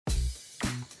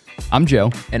I'm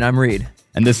Joe. And I'm Reed.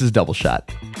 And this is Double Shot,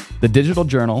 the digital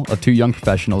journal of two young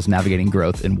professionals navigating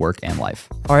growth in work and life.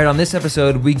 All right, on this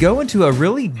episode, we go into a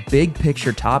really big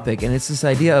picture topic, and it's this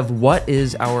idea of what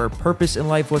is our purpose in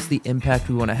life, what's the impact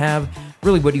we want to have,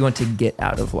 really what do you want to get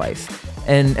out of life.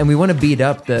 And we want to beat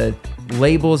up the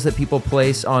labels that people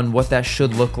place on what that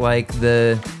should look like,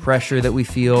 the pressure that we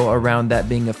feel around that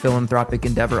being a philanthropic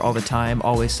endeavor all the time,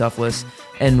 always selfless,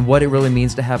 and what it really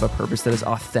means to have a purpose that is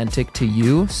authentic to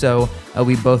you. So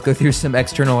we both go through some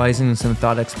externalizing and some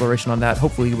thought exploration on that,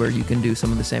 hopefully where you can do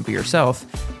some of the same for yourself.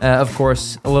 Of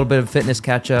course, a little bit of fitness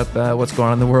catch-up, what's going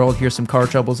on in the world. Here's some car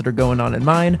troubles that are going on in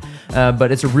mine.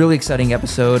 But it's a really exciting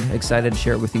episode. Excited to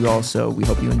share it with you all, so we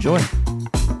hope you enjoy.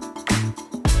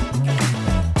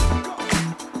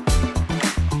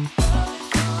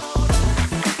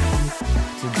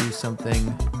 To do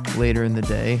something later in the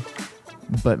day,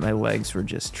 but my legs were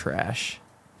just trash.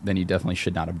 Then you definitely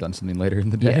should not have done something later in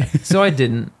the day. Yeah, so I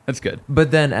didn't. That's good.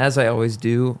 But then, as I always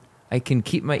do, I can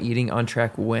keep my eating on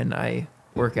track when I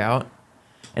work out.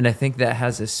 And I think that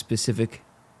has a specific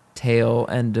tail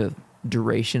and a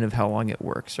duration of how long it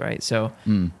works, right? So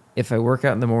if I work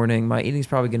out in the morning, my eating's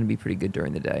probably going to be pretty good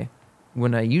during the day.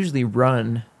 When I usually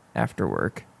run after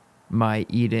work, my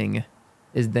eating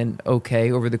is then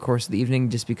okay over the course of the evening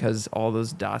just because all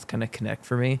those dots kind of connect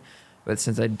for me. But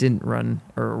since I didn't run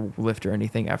or lift or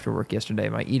anything after work yesterday,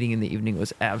 my eating in the evening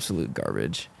was absolute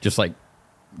garbage. Just like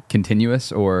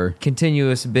continuous or?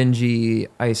 Continuous, bingy,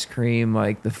 ice cream,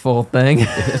 like the full thing.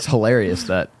 It's hilarious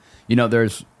that,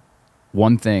 there's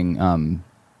one thing,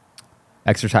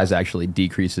 exercise actually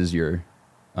decreases your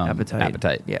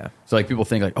appetite. Yeah. So like people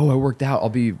think like, oh, I worked out, I'll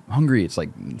be hungry. It's like,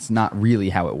 it's not really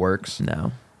how it works.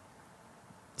 No.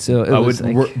 So it was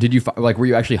were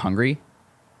you actually hungry?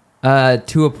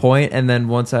 To a point, and then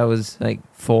once I was like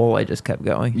full, I just kept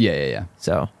going. Yeah.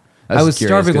 So I was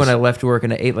starving when I left work,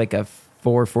 and I ate like a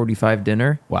 4:45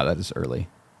 dinner. Wow, that is early.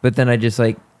 But then I just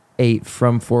like ate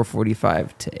from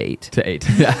 4:45 to 8. To 8,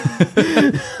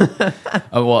 yeah.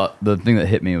 Well, the thing that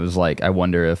hit me was like, I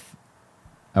wonder if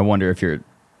you're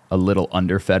a little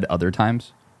underfed other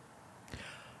times.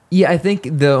 Yeah, I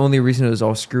think the only reason it was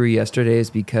all screwy yesterday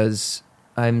is because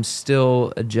I'm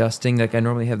still adjusting. Like I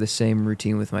normally have the same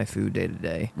routine with my food day to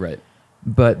day. Right.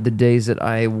 But the days that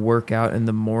I work out in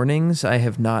the mornings, I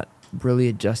have not really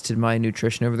adjusted my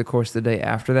nutrition over the course of the day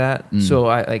after that. So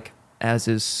I like, as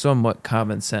is somewhat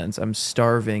common sense, I'm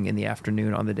starving in the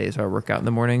afternoon on the days where I work out in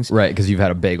the mornings. Right, because you've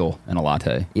had a bagel and a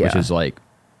latte, Yeah. which is like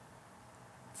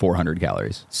 400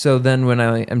 calories. So then when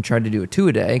I am trying to do a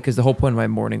 2-a-day, because the whole point of my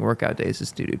morning workout days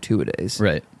is to do 2-a-days.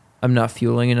 Right. I'm not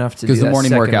fueling enough to do because the that morning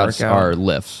second workouts workout. are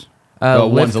lifts.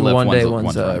 Lift one's a one day,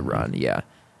 one's a run. Yeah.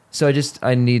 So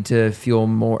I need to fuel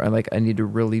more. Like I need to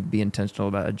really be intentional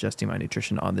about adjusting my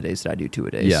nutrition on the days that I do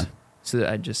 2-a-days. Yeah. So that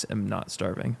I just am not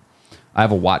starving. I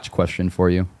have a watch question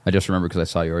for you. I just remember because I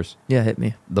saw yours. Yeah, hit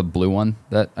me. The blue one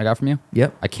that I got from you.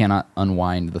 Yep. I cannot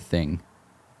unwind the thing,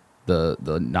 the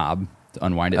knob to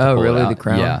unwind it. Oh, to pull really? it out. The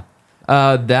crown?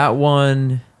 Yeah. That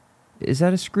one, is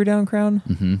that a screw down crown?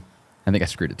 Mm-hmm. I think I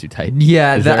screwed it too tight.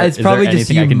 Yeah, it's probably just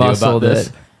you muscled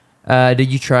this? it.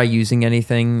 Did you try using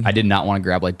anything? I did not want to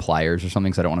grab like pliers or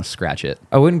something because I don't want to scratch it.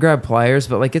 I wouldn't grab pliers,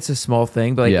 but like it's a small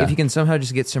thing. But like Yeah. if you can somehow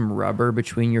just get some rubber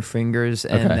between your fingers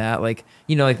and that, like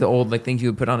like the old like things you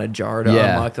would put on a jar to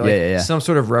unlock, like some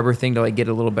sort of rubber thing to like get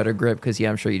a little better grip. Because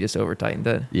I'm sure you just over tightened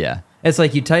it. Yeah. It's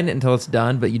like you tighten it until it's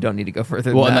done, but you don't need to go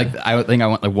further. Well, than and that. like I think I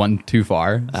went like one too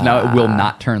far. So now it will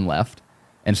not turn left,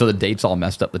 and so the date's all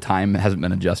messed up. The time hasn't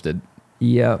been adjusted.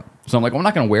 Yep. So I'm like, I'm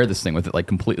not going to wear this thing with it like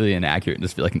completely inaccurate and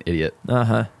just feel like an idiot.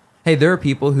 Hey, there are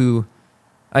people who,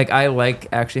 like, I like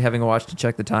actually having a watch to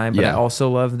check the time, but I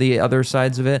also love the other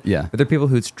sides of it. Yeah. But there are people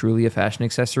who it's truly a fashion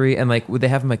accessory, and like, would they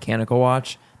have a mechanical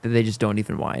watch that they just don't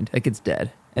even wind? Like, it's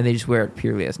dead, and they just wear it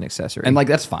purely as an accessory. And like,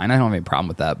 that's fine. I don't have any problem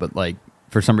with that. But like,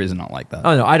 for some reason, I don't like that.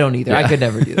 Oh no, I don't either. Yeah. I could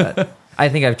never do that. I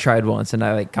think I've tried once, and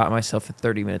I like caught myself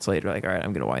 30 minutes later, like, all right,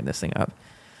 I'm gonna wind this thing up.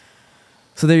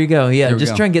 So there you go. Yeah,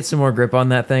 just try and get some more grip on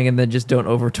that thing, and then just don't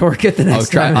over torque it the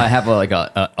next time. I have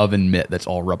a oven mitt that's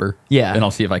all rubber. Yeah, and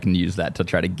I'll see if I can use that to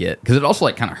try to get, because it also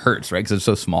like kind of hurts, right? Because it's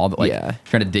so small that like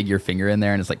trying to dig your finger in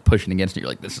there and it's like pushing against it. You're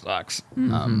like, this sucks.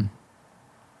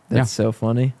 That's so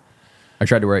funny. I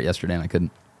tried to wear it yesterday and I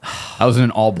couldn't. I was in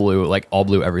an all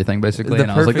blue everything basically, The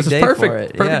and I was like, this is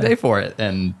perfect day for it,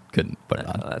 and couldn't put it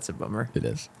on. That's a bummer. It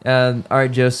is. All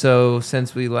right, Joe. So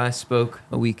since we last spoke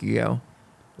a week ago,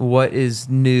 what is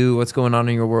new? What's going on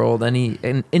in your world? Any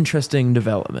interesting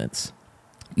developments?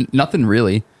 Nothing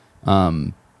really.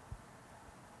 Nothing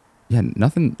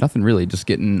really. Just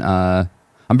getting. I'm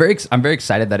very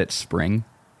excited that it's spring.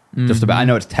 Just about. I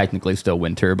know it's technically still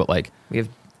winter, but like We have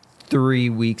 3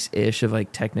 weeks ish of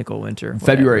like technical winter.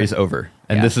 February is over,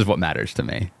 and Yeah. this is what matters to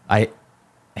me. I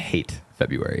hate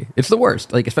February. It's the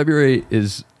worst. Like February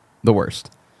is the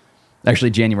worst.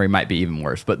 Actually, January might be even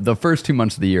worse, but the first 2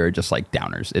 months of the year are just like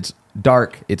downers. It's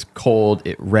dark, it's cold,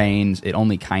 it rains, it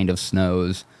only kind of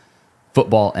snows.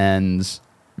 Football ends.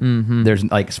 There's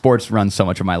like sports run so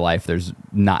much of my life. There's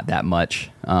not that much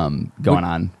going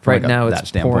on from Right like now, that it's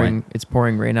standpoint. pouring. It's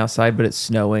pouring rain outside, but it's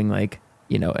snowing like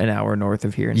an hour north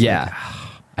of here. And it's Yeah, like,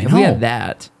 I if know. we had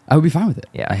that, I would be fine with it.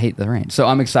 Yeah. I hate the rain, so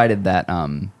I'm excited that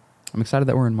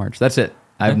we're in March. That's it.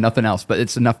 I have nothing else, but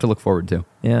it's enough to look forward to.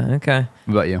 yeah, okay.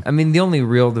 What about you? I mean, the only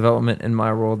real development in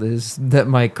my world is that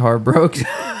my car broke.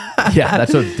 Yeah,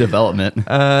 that's a development.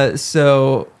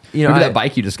 So Maybe that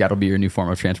bike you just got will be your new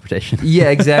form of transportation. Yeah,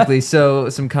 exactly. So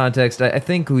some context. I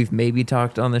think we've maybe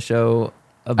talked on the show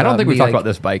about I don't think we me, talked like, about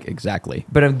this bike exactly.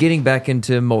 but I'm getting back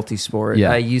into multi-sport.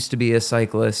 Yeah. I used to be a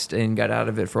cyclist and got out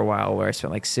of it for a while where I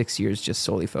spent like 6 years just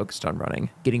solely focused on running,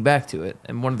 getting back to it.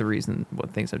 And one of the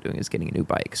things I'm doing is getting a new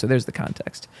bike. So there's the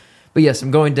context. But yes,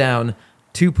 I'm going down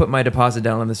to put my deposit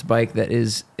down on this bike that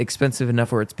is expensive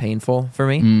enough where it's painful for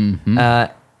me.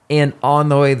 Mm-hmm. And on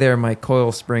the way there, my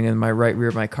coil spring in my right rear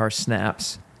of my car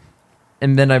snaps.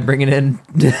 And then I bring it in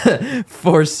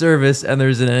for service, and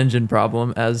there's an engine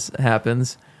problem, as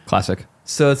happens. Classic.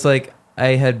 So it's like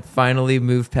I had finally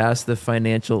moved past the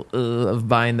financial of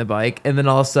buying the bike, and then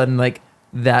all of a sudden, like,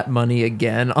 that money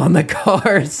again on the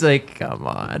car. It's like, come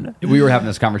on. We were having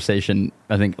this conversation,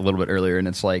 I think, a little bit earlier, and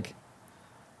it's like,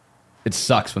 it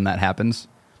sucks when that happens.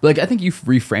 Like, I think you've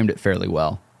reframed it fairly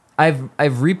well. I've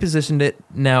repositioned it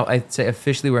now, I'd say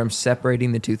officially, where I'm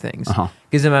separating the two things. Uh-huh.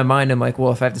 Because in my mind, I'm like,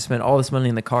 well, if I have to spend all this money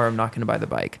in the car, I'm not going to buy the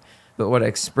bike. But what I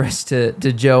expressed to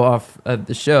Joe off of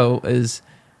the show is,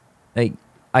 like,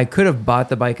 I could have bought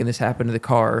the bike and this happened to the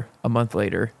car a month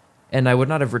later, and I would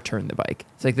not have returned the bike.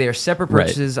 It's like they are separate Right.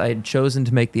 purchases. I had chosen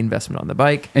to make the investment on the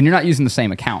bike. And you're not using the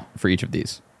same account for each of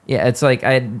these. Yeah, it's like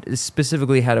I had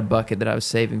specifically had a bucket that I was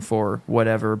saving for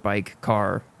whatever bike,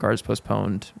 car is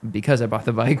postponed because I bought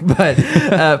the bike,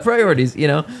 but priorities,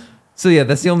 So yeah,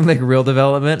 that's the only like real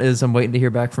development is I'm waiting to hear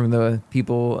back from the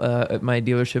people at my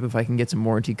dealership if I can get some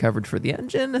warranty coverage for the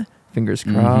engine. Fingers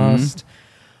crossed.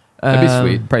 That'd be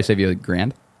sweet. Probably save you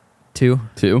 $1,000. 2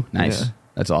 2? Nice. Yeah.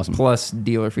 That's awesome. plus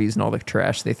dealer fees and all the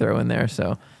trash they throw in there.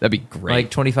 So That'd be great.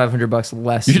 like $2,500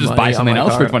 less. You should just money buy on something my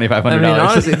else for car. $2,500. I mean,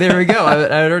 honestly, there we go. I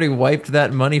had already wiped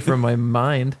that money from my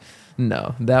mind.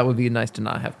 No, that would be nice to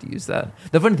not have to use that.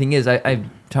 The funny thing is, I've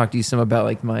talked to you some about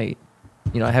like my,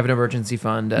 I have an emergency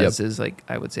fund as is like,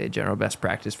 I would say a general best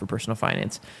practice for personal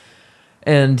finance.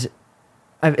 And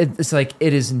it's like,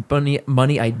 it is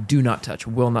money I do not touch,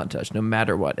 will not touch, no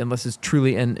matter what, unless it's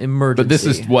truly an emergency. But this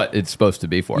is what it's supposed to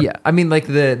be for. Yeah, I mean, like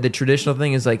the traditional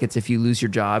thing is like it's if you lose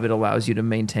your job, it allows you to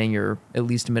maintain your at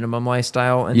least minimum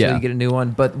lifestyle until you get a new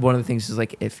one. But one of the things is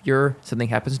like if something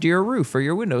happens to your roof or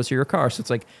your windows or your car, so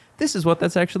it's like this is what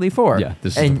that's actually for. Yeah,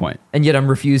 this is the point. And yet I'm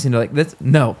refusing to like this.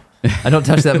 No, I don't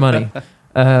touch that money.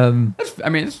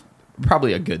 It's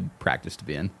probably a good practice to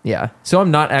be in. Yeah, so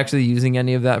I'm not actually using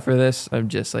any of that for this. I'm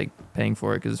just like paying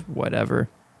for it because whatever.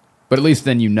 But at least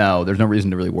then there's no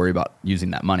reason to really worry about using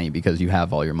that money because you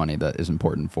have all your money that is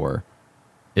important for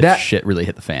if shit really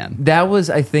hit the fan. That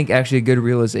was, I think, actually a good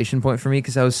realization point for me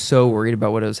because I was so worried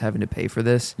about what I was having to pay for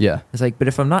this. Yeah. It's like, but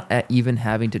if I'm not even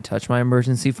having to touch my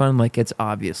emergency fund, like it's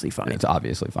obviously fine. It's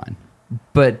obviously fine.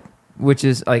 But which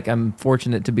is like, I'm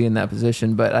fortunate to be in that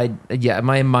position. But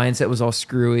my mindset was all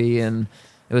screwy and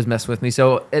it was messing with me.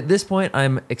 So at this point,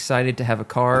 I'm excited to have a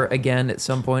car again at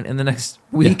some point in the next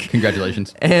week. Yeah,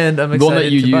 congratulations. And I'm excited the one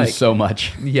that you to use bike. so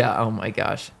much. Yeah. Oh my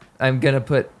gosh. I'm going to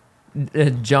put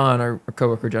John, our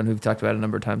coworker John, who we've talked about a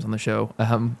number of times on the show.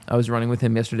 I was running with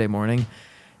him yesterday morning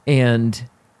and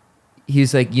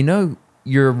he's like,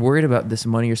 you're worried about this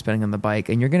money you're spending on the bike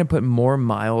and you're going to put more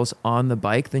miles on the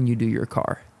bike than you do your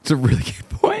car. It's a really good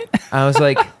point. I was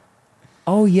like,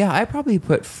 oh yeah, I probably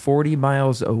put 40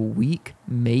 miles a week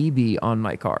maybe on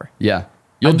my car. Yeah.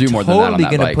 You'll do more than that on that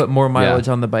totally going bike. to put more mileage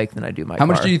on the bike than I do my car.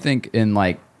 How much do you think in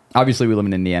like, obviously we live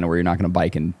in Indiana where you're not going to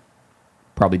bike in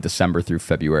probably December through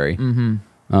February.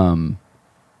 Mm-hmm.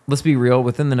 Let's be real.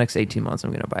 Within the next 18 months, I'm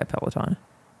going to buy a Peloton.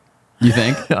 You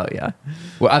think? Oh yeah.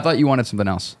 Well, I thought you wanted something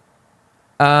else.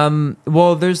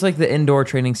 Well, there's like the indoor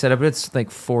training setup, but it's like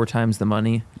 4 times the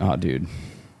money. Oh, dude.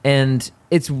 And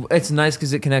it's nice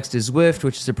because it connects to Zwift,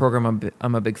 which is a program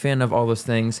I'm a big fan of, all those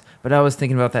things. But I was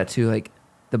thinking about that too. Like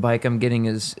the bike I'm getting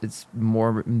it's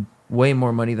way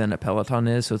more money than a Peloton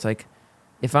is. So it's like,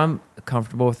 if I'm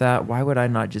comfortable with that, why would I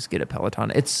not just get a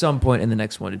Peloton at some point in the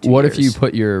next 1 to 2 What years? if you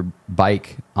put your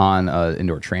bike on an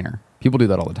indoor trainer? People do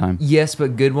that all the time. Yes,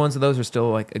 but good ones of those are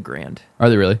still like $1,000. Are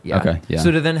they really? Yeah. Okay. Yeah.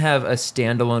 So to then have a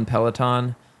standalone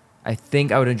Peloton, I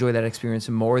think I would enjoy that experience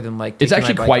more than like it's taking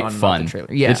actually my bike quite on and off fun. the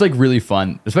trailer. Yeah. It's like really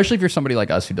fun, especially if you're somebody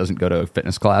like us who doesn't go to a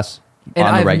fitness class and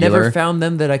on the I've regular. never found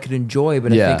them that I could enjoy,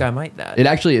 but Yeah. I think I might that. It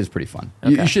actually is pretty fun.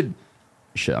 You Okay. should.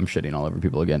 I'm shitting all over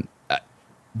people again.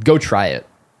 Go try it.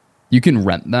 You can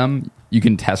rent them, you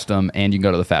can test them, and you can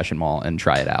go to the fashion mall and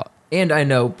try it out. And I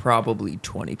know probably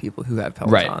 20 people who have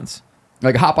Pelotons. Right.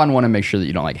 Like hop on one and make sure that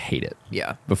you don't like hate it.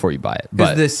 Yeah. Before you buy it.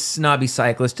 Because But this snobby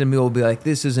cyclist in me will be like,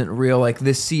 this isn't real. Like,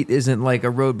 this seat isn't like a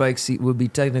road bike seat would be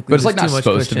technically. but it's like too not much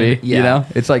supposed to cushion. be. Yeah. You know,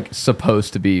 it's like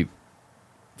supposed to be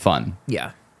fun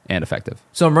Yeah. and effective.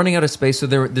 So I'm running out of space. So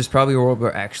there's probably a world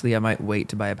where actually I might wait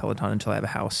to buy a Peloton until I have a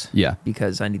house. Yeah.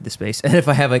 Because I need the space. And if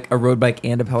I have like a road bike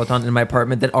and a Peloton in my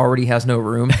apartment that already has no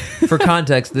room, for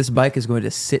context, this bike is going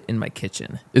to sit in my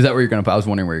kitchen. Is that where you're gonna put? I was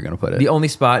wondering where you're gonna put it. The only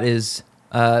spot is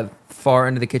far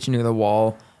into the kitchen near the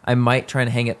wall. I might try and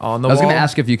hang it on the I was wall. gonna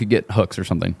ask if you could get hooks or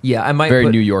something. Yeah, I might. Very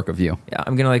put, New York of you. Yeah,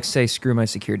 I'm gonna like say screw my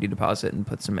security deposit and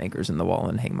put some anchors in the wall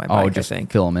and hang my bike. Oh, just I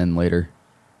think. fill them in later.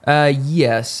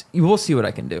 Yes, we'll see what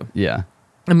I can do. Yeah.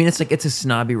 I mean, it's a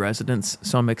snobby residence,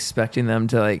 so I'm expecting them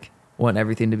to like want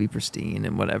everything to be pristine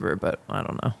and whatever. But I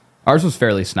don't know. Ours was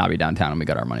fairly snobby downtown, and we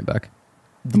got our money back.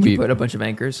 Did We- you put a bunch of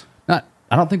anchors?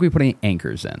 I don't think we put any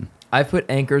anchors in. I've put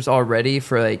anchors already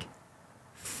for like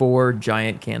 4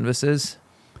 giant canvases.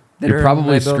 that are You're in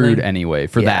probably my screwed building. anyway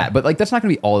for Yeah. that. But like that's not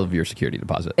going to be all of your security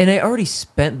deposit. And I already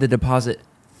spent the deposit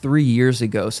 3 years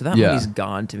ago, so that Yeah. money's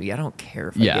gone to me. I don't care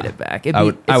if I Yeah. get it back. I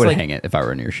would like, hang it if I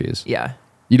were in your shoes. Yeah,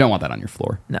 You don't want that on your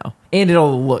floor. no, and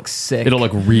it'll look sick. It'll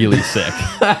look really sick.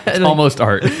 It's almost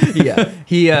art.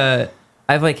 yeah.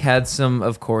 I've like had some,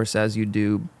 of course, as you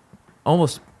do,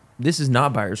 almost. This is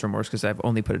not buyer's remorse because I've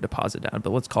only put a deposit down, but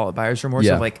let's call it buyer's remorse.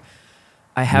 Yeah. Of like,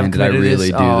 I have Man, did I committed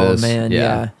really this. do Oh this? man, Yeah.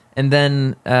 yeah. And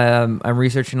then I'm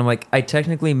researching. I'm like, I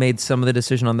technically made some of the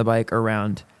decision on the bike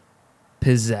around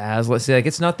pizzazz. Let's say like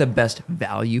it's not the best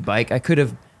value bike. I could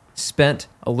have spent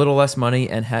a little less money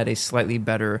and had a slightly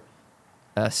better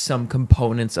some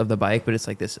components of the bike, but it's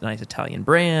like this nice Italian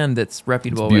brand that's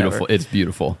reputable. It's beautiful. Whatever. It's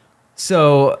beautiful.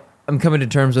 So I'm coming to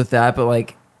terms with that, but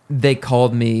like they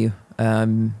called me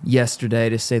yesterday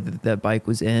to say that the bike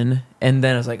was in, and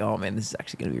then I was like, oh man, this is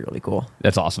actually going to be really cool.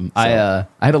 That's awesome. So-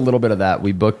 I had a little bit of that.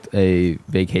 We booked a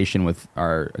vacation with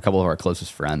a couple of our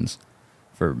closest friends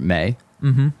for May.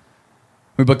 Mm-hmm.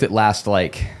 We booked it last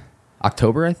like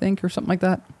October, I think, or something like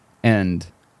that, and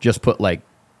just put like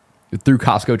through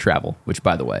Costco Travel, which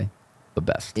by the way, the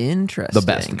best. Interesting. The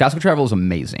best. Costco Travel is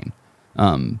amazing.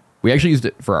 We actually used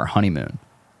it for our honeymoon,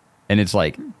 and it's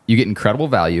like you get incredible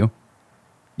value.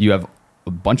 You have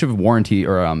a bunch of warranty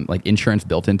or like insurance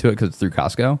built into it because it's through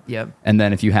Costco. Yep. And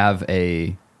then if you have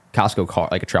a Costco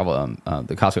card, like a travel,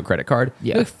 the Costco credit card,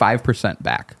 Yeah. you get 5%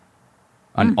 back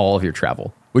on all of your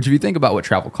travel. Which, if you think about what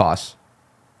travel costs,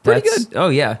 pretty good. Oh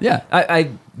yeah, Yeah. I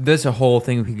there's a whole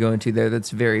thing we could go into there that's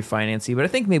very financy, but I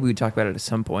think maybe we talk about it at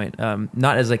some point.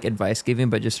 Not as like advice giving,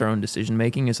 but just our own decision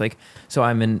making. It's like, so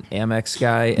I'm an Amex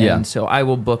guy, and Yeah. so I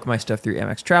will book my stuff through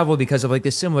Amex Travel because of like the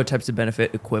similar types of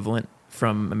benefit equivalent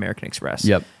from American Express.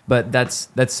 Yep. But that's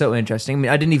so interesting. I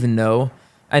mean, I didn't even know.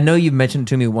 I know you mentioned it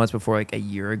to me once before, like a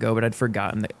year ago, but I'd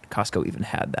forgotten that Costco even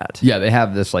had that. Yeah, they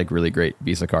have this like really great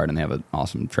Visa card, and they have an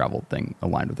awesome travel thing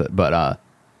aligned with it. But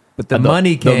the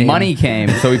money came. The money came.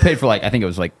 So we paid for like, I think it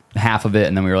was like half of it.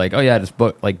 And then we were like, oh yeah, just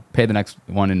book, like pay the next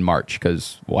one in March.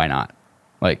 Cause why not?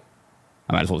 Like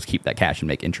I might as well just keep that cash and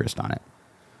make interest on it.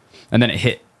 And then it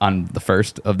hit on the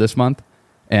 1st of this month.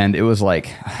 And it was like,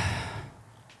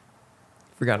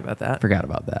 Forgot about that. forgot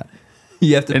about that.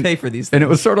 You have to pay for these things. And it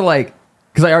was sort of like,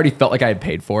 cause I already felt like I had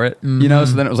paid for it, you know?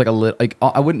 So then it was like a little, like,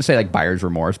 I wouldn't say like buyer's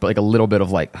remorse, but like a little bit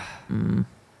of like,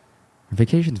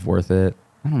 vacation's worth it.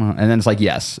 I don't know. And then it's like,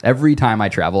 yes, every time I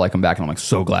travel, I come back and I'm like,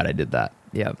 so glad I did that.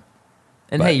 Yep.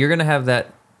 And But- hey, you're gonna have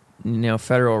that,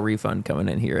 federal refund coming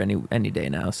in here any day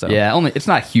now. So Yeah, only it's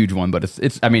not a huge one, but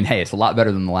it's. I mean, hey, it's a lot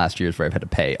better than the last years where I've had to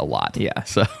pay a lot. Yeah.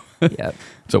 so yeah.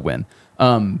 it's a win.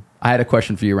 I had a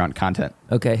question for you around content.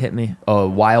 Okay, hit me. A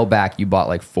while back, you bought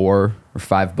like 4 or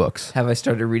 5 books. Have I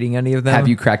started reading any of them? Have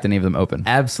you cracked any of them open?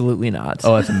 Absolutely not.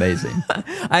 Oh, that's amazing.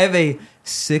 I have a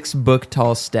 6-book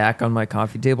tall stack on my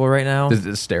coffee table right now. Does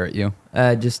it stare at you?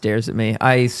 Just stares at me.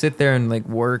 I sit there and like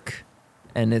work,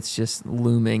 and it's just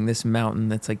looming, this mountain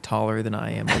that's like taller than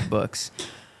I am with books.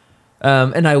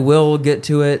 And I will get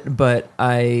to it, but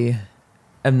I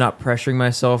am not pressuring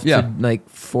myself Yeah. to like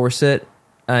force it.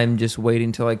 I'm just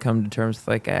waiting till I come to terms with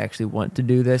like I actually want to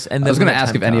do this. And then I was going to when that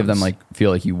ask if time any of them comes- like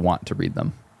feel like you want to read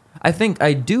them. I think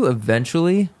I do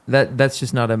eventually. That's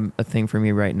just not a thing for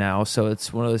me right now. So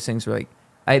it's one of those things where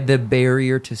like the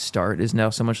barrier to start is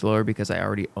now so much lower because I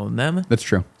already own them. That's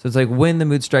true. So it's like when the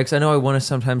mood strikes, I know I want to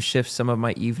sometimes shift some of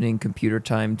my evening computer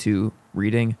time to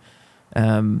reading.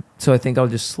 So I think I'll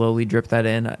just slowly drip that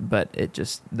in, but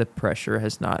the pressure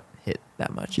has not hit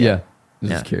that much Yeah. yet. I was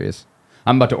just curious.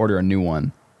 I'm about to order a new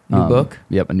one. New book?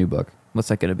 Yep, a new book. What's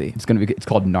that going to be? It's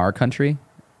called Gnar Country.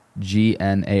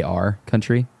 GNAR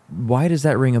Country. Why does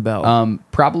that ring a bell?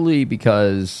 Probably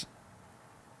because,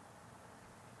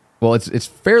 well,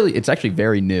 it's actually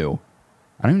very new.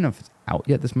 I don't even know if it's out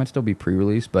yet. This might still be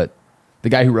pre-release, but the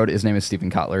guy who wrote it, his name is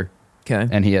Stephen Kotler. Okay.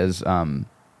 And he has,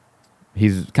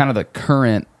 he's kind of the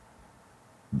current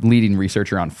leading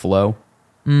researcher on flow.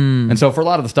 And so for a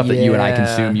lot of the stuff that you and I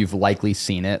consume, you've likely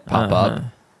seen it pop up.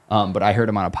 But I heard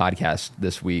him on a podcast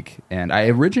this week, and I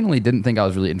originally didn't think I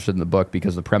was really interested in the book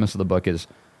because the premise of the book is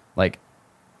like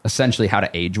essentially how to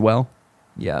age well.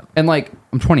 Yeah. And like,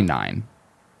 I'm 29.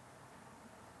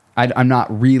 I'm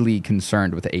not really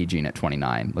concerned with aging at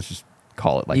 29. Let's just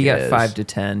call it like you it got is. 5 to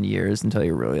 10 years until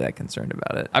you're really that concerned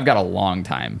about it. I've got a long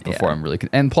time before Yeah. I'm really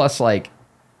and plus like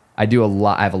I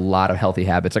have a lot of healthy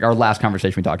habits. Like our last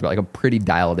conversation we talked about, like I'm pretty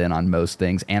dialed in on most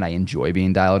things, and I enjoy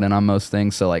being dialed in on most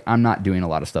things. So like I'm not doing a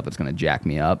lot of stuff that's going to jack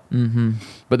me up. Mm-hmm.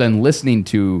 But then listening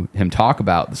to him talk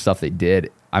about the stuff they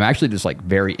did, I'm actually just like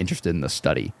very interested in the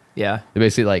study. Yeah. They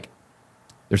basically like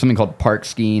there's something called park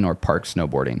skiing or park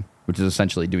snowboarding, which is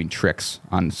essentially doing tricks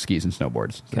on skis and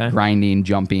snowboards, Okay. like grinding,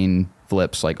 jumping,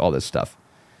 flips, like all this stuff.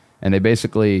 And they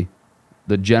basically,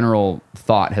 the general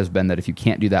thought has been that if you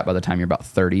can't do that by the time you're about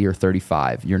 30 or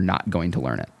 35, you're not going to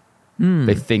learn it.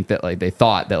 They think that like they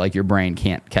thought that like your brain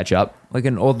can't catch up. Like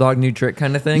an old dog, new trick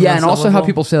kind of thing? Yeah, on and some also how level?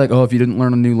 people say like, oh, if you didn't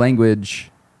learn a new language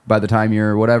by the time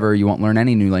you're whatever, you won't learn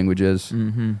any new languages.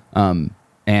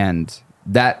 And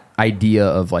that idea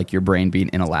of like your brain being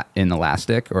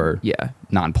inelastic or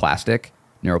non-plastic,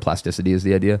 neuroplasticity is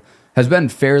the idea, has been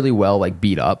fairly well like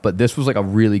beat up. But this was like a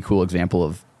really cool example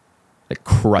of like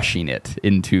crushing it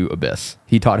into abyss.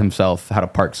 He taught himself how to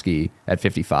park ski at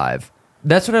 55.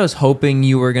 That's what I was hoping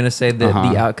you were going to say that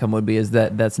the outcome would be, is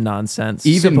that's nonsense,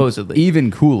 supposedly.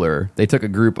 Even cooler, they took a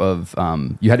group of,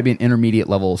 you had to be an intermediate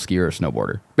level skier or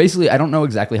snowboarder. Basically, I don't know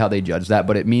exactly how they judge that,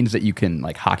 but it means that you can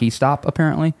like hockey stop,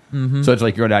 apparently. So it's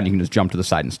like you go down and you can just jump to the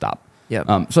side and stop.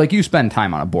 Yep. So like you spend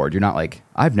time on a board. You're not like,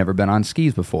 I've never been on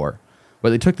skis before. But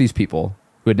they took these people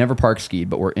who had never park skied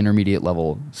but were intermediate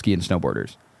level ski and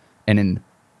snowboarders. And in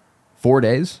 4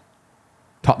 days,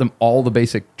 taught them all the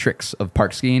basic tricks of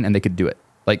park skiing, and they could do it.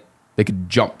 Like they could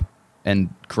jump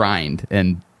and grind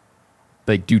and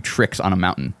like do tricks on a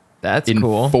mountain. That's in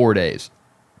cool. 4 days.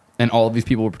 And all of these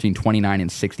people were between 29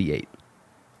 and 68.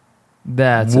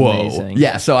 That's amazing.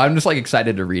 Yeah, so I'm just like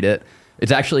excited to read it.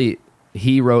 It's actually,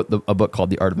 he wrote a book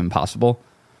called The Art of Impossible,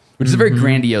 which is a very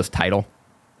grandiose title.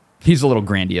 He's a little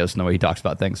grandiose in the way he talks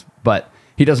about things, but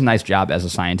he does a nice job as a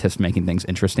scientist making things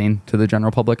interesting to the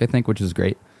general public, I think, which is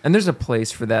great. And there's a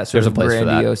place for that sort There's of a place for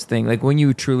that. grandiose thing. Like when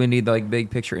you truly need the like big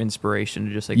picture inspiration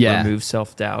to just like remove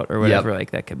self-doubt or whatever,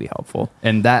 like that could be helpful.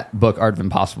 And that book, Art of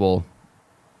Impossible,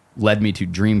 led me to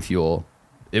Dream Fuel.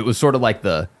 It was sort of like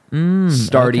the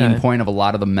starting point of a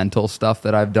lot of the mental stuff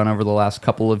that I've done over the last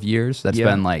couple of years. That's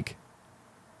been like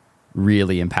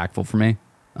really impactful for me.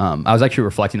 I was actually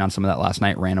reflecting on some of that last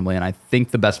night randomly, and I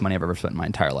think the best money I've ever spent in my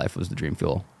entire life was the Dream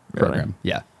Fuel program.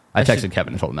 Yeah. I texted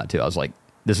Kevin and told him that too. I was like,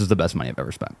 this is the best money I've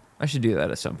ever spent. I should do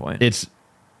that at some point. It's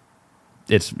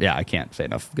I can't say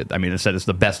enough good. I mean, it said it's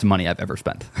the best money I've ever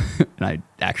spent. And I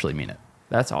actually mean it.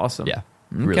 That's awesome. Yeah.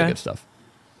 Really good stuff.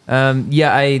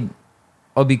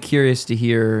 I'll be curious to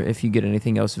hear if you get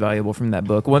anything else valuable from that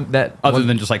book. Other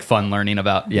than just like fun learning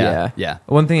about, yeah.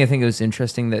 One thing I think was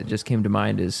interesting that just came to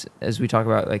mind is as we talk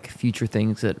about like future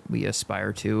things that we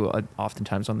aspire to,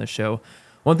 oftentimes on this show,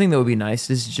 one thing that would be nice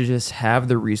is to just have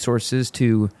the resources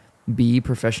to be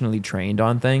professionally trained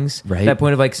on things. Right. That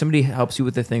point of like somebody helps you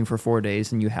with the thing for 4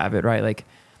 days and you have it, right? Like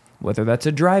whether that's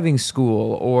a driving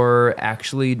school or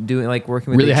actually doing like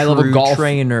working with really a high level true golf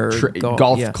trainer,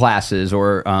 golf classes,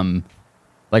 or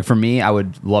like for me, I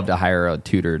would love to hire a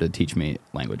tutor to teach me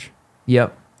language.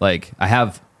 Yep. Like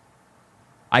I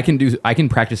can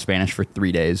practice Spanish for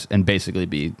 3 days and basically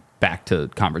be back to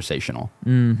conversational.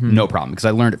 No problem, because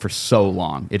I learned it for so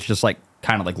long. It's just like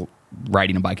kind of like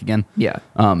riding a bike again. Yeah.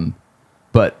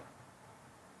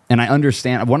 And I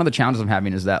understand, one of the challenges I'm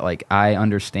having is that like I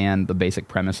understand the basic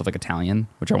premise of like Italian,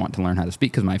 which I want to learn how to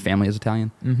speak because my family is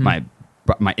Italian. My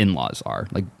in-laws are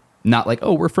like not like,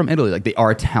 oh, we're from Italy. Like they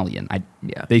are Italian.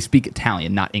 They speak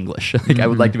Italian, not English. Like I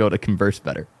would like to be able to converse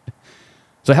better.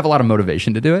 So I have a lot of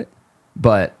motivation to do it,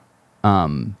 but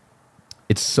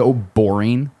it's so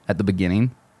boring at the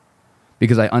beginning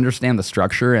because I understand the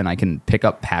structure and I can pick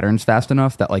up patterns fast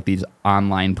enough that like these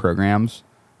online programs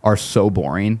are so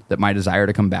boring that my desire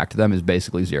to come back to them is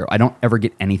basically zero. I don't ever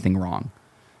get anything wrong.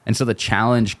 And so the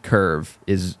challenge curve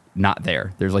is not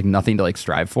there. There's like nothing to like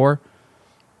strive for.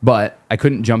 But I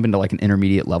couldn't jump into like an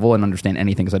intermediate level and understand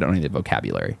anything because I don't know any of the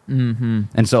vocabulary. Mm-hmm.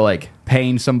 And so like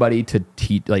paying somebody to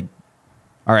teach, like,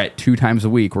 all right, 2 times a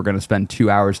week, we're going to spend 2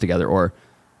 hours together. Or,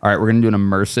 all right, we're going to do an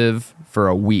immersive for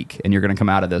a week and you're going to come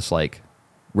out of this like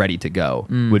ready to go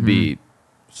would be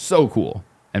so cool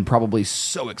and probably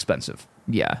so expensive.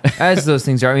 Yeah, as those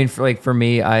things are. I mean, for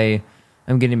me,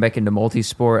 I'm getting back into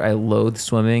multi-sport. I loathe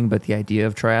swimming, but the idea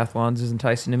of triathlons is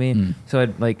enticing to me. So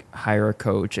I'd like hire a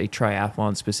coach. A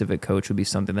triathlon specific coach would be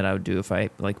something that I would do if I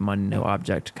like money no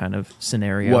object kind of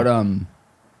scenario.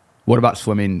 What about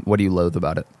swimming? What do you loathe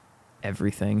about it?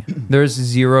 Everything. There's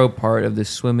zero part of the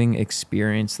swimming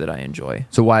experience that I enjoy.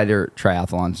 So why are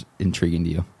triathlons intriguing to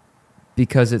you?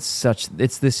 Because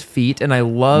it's this feat, and I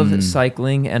love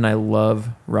cycling and I love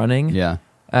running. Yeah.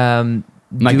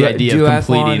 Like the idea of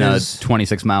completing a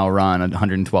 26-mile run, a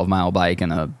 112-mile bike,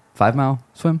 and a 5-mile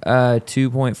swim?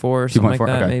 2.4 or something like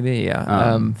that, okay. maybe,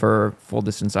 yeah. For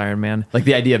full-distance Ironman. Like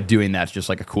the idea of doing that's just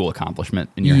like a cool accomplishment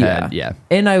in your head. Yeah.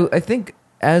 And I think,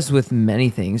 as with many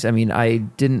things, I mean, I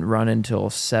didn't run until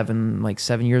 7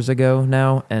 years ago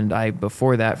now, and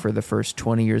before that, for the first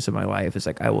 20 years of my life, it's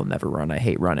like, I will never run. I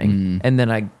hate running. And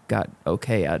then I got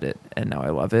okay at it, and now I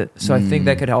love it. So I think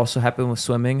that could also happen with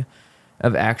swimming,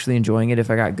 of actually enjoying it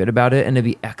if I got good about it, and it'd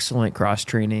be excellent cross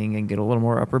training and get a little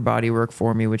more upper body work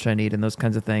for me, which I need, and those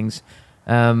kinds of things.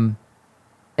 And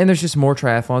there's just more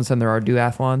triathlons than there are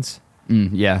duathlons.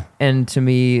 Yeah. And to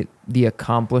me, the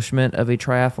accomplishment of a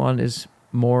triathlon is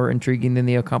more intriguing than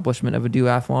the accomplishment of a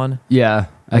duathlon. Yeah,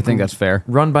 I think that's fair.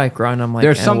 Run, bike, run. I'm like,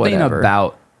 there's something whatever.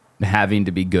 about having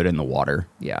to be good in the water.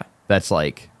 Yeah. That's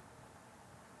like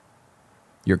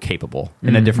you're capable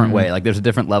in a different way. Like there's a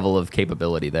different level of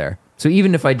capability there. So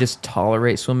even if I just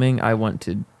tolerate swimming, I want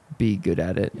to be good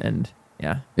at it. And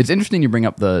yeah. It's interesting you bring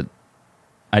up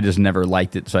I just never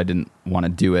liked it, so I didn't want to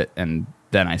do it. And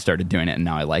then I started doing it and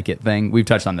now I like it thing. We've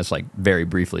touched on this like very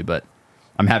briefly, but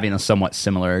I'm having a somewhat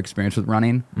similar experience with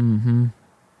running. Mm-hmm.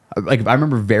 Like I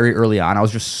remember very early on, I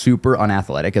was just super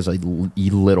unathletic as a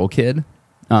little kid,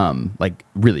 like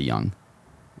really young.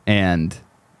 And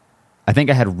I think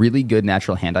I had really good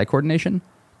natural hand-eye coordination,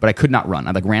 but I could not run.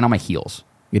 I like ran on my heels.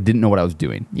 I didn't know what I was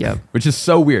doing. Yeah, which is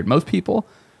so weird. Most people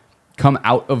come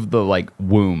out of the like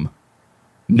womb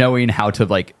knowing how to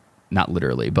like, not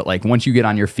literally, but like once you get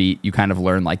on your feet, you kind of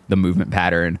learn like the movement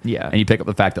pattern. Yeah, and you pick up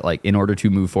the fact that like in order to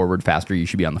move forward faster, you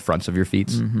should be on the fronts of your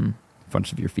feet.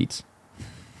 Fronts of your feet.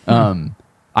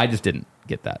 I just didn't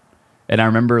get that, and I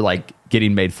remember like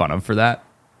getting made fun of for that.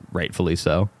 Rightfully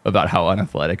so, about how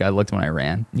unathletic I looked when I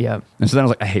ran. Yeah. And so then I was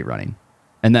like, I hate running.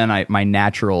 And then my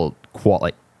natural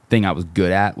thing I was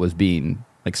good at was being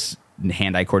like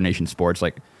hand-eye coordination sports.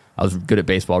 Like I was good at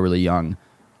baseball really young.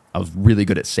 I was really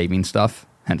good at saving stuff,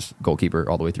 hence goalkeeper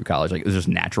all the way through college. Like it was just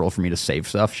natural for me to save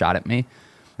stuff shot at me.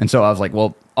 And so I was like,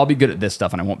 well, I'll be good at this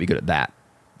stuff and I won't be good at that.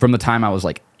 From the time I was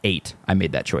like 8, I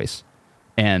made that choice.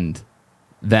 And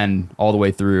then all the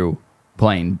way through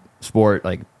playing sport,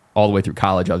 like all the way through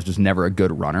college, I was just never a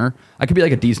good runner. I could be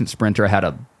like a decent sprinter. I had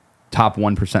a top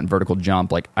 1% vertical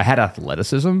jump. Like I had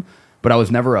athleticism, but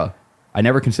I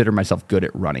never considered myself good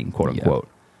at running, quote unquote.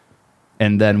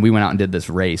 And then we went out and did this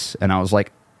race and I was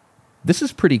like, this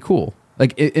is pretty cool.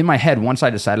 Like in my head, once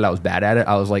I decided I was bad at it,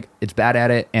 I was like, it's bad at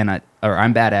it or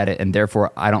I'm bad at it and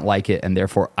therefore I don't like it and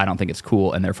therefore I don't think it's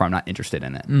cool and therefore I'm not interested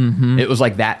in it. It was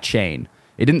like that chain.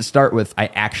 It didn't start with I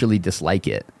actually dislike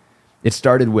it. It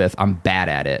started with I'm bad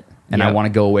at it and I want to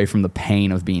go away from the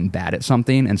pain of being bad at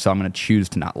something, and so I'm going to choose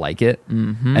to not like it.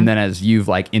 And then as you've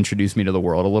like introduced me to the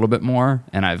world a little bit more,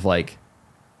 and I've like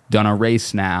done a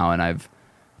race now, and I've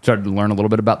started to learn a little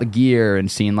bit about the gear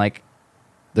and seeing like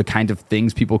the kind of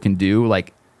things people can do.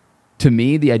 Like to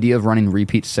me, the idea of running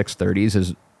repeat 630s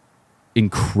is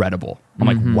incredible. I'm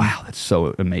like, wow, that's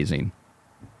so amazing.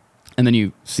 And then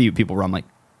you see people run like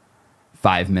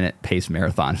 5-minute pace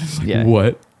marathons. It's like,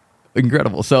 what?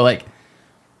 Incredible. So like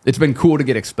it's been cool to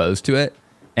get exposed to it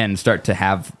and start to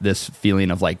have this feeling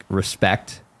of like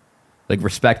respect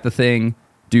the thing,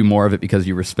 do more of it because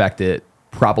you respect it,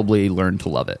 probably learn to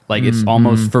love it. Like it's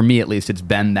almost, for me at least, it's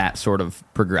been that sort of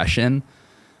progression.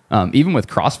 Even with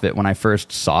CrossFit, when I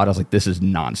first saw it, I was like, this is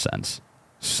nonsense.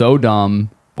 So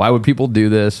dumb. Why would people do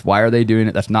this? Why are they doing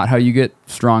it? That's not how you get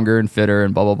stronger and fitter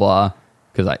and blah, blah, blah.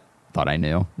 Because I thought I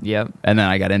knew. Yep. And then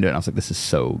I got into it and I was like, this is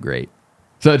so great.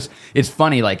 So it's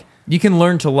funny, like, you can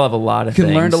learn to love a lot of things.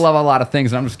 You can learn to love a lot of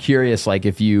things. And I'm just curious, like,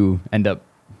 if you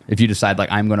decide,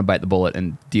 like, I'm going to bite the bullet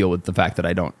and deal with the fact that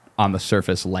I don't, on the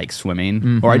surface, like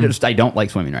swimming, or I don't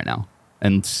like swimming right now,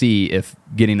 and see if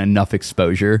getting enough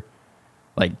exposure,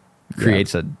 like,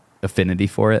 creates a affinity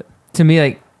for it. To me,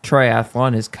 like,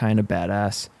 triathlon is kind of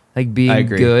badass. Like, being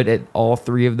good at all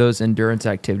three of those endurance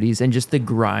activities and just the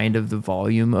grind of the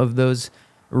volume of those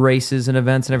races and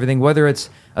events and everything, whether it's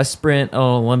a sprint, an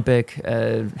Olympic,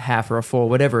 a half or a full,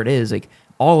 whatever it is, like,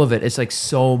 all of it, it's like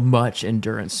so much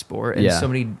endurance sport and so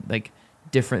many, like,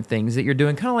 different things that you're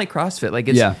doing, kind of like CrossFit. Like,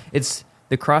 it's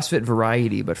the CrossFit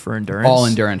variety, but for endurance. All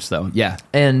endurance, though. Yeah.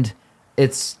 And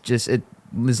it's just, it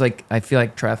was like, I feel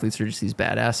like triathletes are just these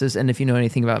badasses. And if you know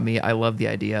anything about me, I love the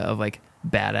idea of, like,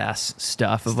 badass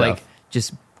stuff, like,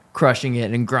 just crushing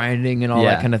it and grinding and all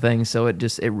that kind of thing. So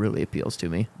it really appeals to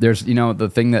me. There's,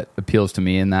 the thing that appeals to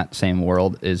me in that same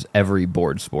world is every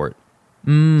board sport.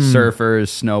 Surfers,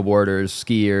 snowboarders,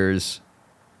 skiers.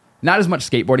 Not as much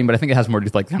skateboarding, but I think it has more to do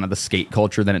with, like, kind of the skate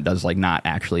culture than it does, like, not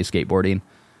actually skateboarding.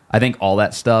 I think all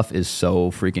that stuff is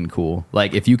so freaking cool.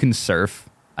 Like, if you can surf,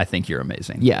 I think you're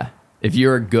amazing. Yeah. If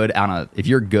you're good on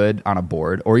a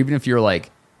board, or even if you're, like,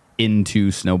 into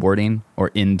snowboarding or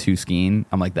into skiing,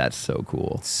 I'm like, that's so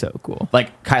cool. So cool.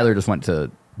 Like, Kyler just went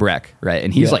to Breck, right?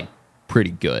 And he's like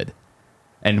pretty good.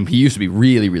 And he used to be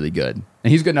really, really good.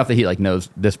 And he's good enough that he, like,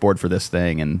 knows this board for this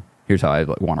thing, and here's how I,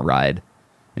 like, want to ride,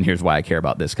 and here's why I care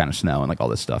about this kind of snow and, like, all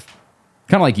this stuff.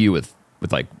 Kind of like you with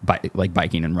like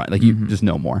biking and run. Like, you just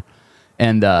know more.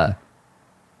 And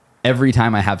every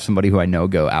time I have somebody who I know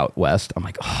go out west, I'm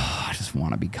like, oh, I just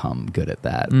want to become good at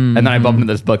that. And then I bump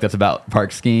into this book that's about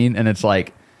park skiing, and it's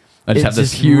like, I just have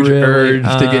this huge urge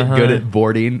to get good at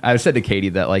boarding. I said to Katie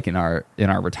that, like, in our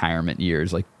retirement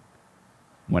years, like,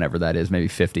 whenever that is, maybe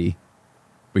 50,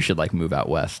 we should, like, move out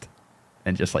west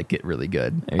and just, like, get really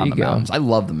good on the mountains. I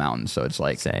love the mountains, so it's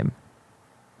like, same.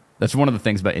 That's one of the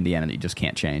things about Indiana that you just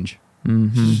can't change.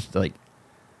 Just, like,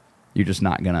 you're just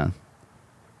not gonna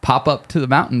pop up to the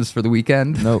mountains for the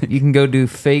weekend. Nope. You can go do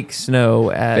fake snow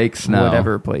at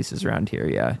whatever places around here.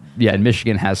 Yeah. Yeah. And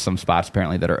Michigan has some spots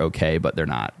apparently that are okay, but they're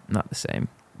not the same.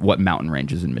 What mountain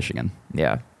range is in Michigan?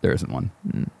 Yeah. There isn't one.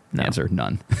 No. Answer,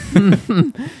 none.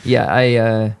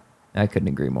 Yeah. I couldn't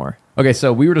agree more. Okay.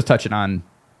 So we were just touching on,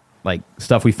 like,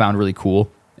 stuff we found really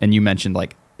cool. And you mentioned,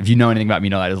 like, if you know anything about me, you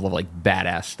know I just love, like,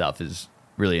 badass stuff is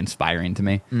really inspiring to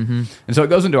me. And so it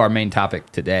goes into our main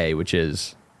topic today, which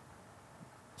is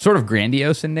sort of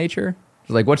grandiose in nature.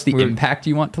 Like, what's the impact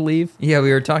you want to leave? Yeah, we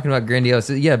were talking about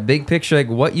grandiose. Yeah, big picture, like,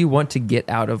 what you want to get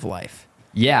out of life.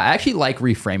 Yeah, I actually like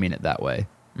reframing it that way.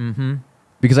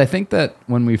 Because I think that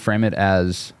when we frame it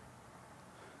as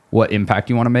what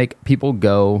impact you want to make, people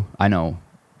go, I know,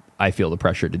 I feel the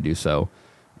pressure to do so,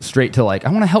 straight to, like, I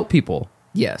want to help people.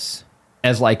 Yes.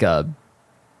 As, like, a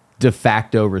de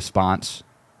facto response.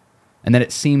 And then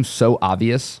it seems so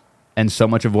obvious and so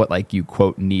much of what, like, you,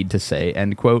 quote, need to say,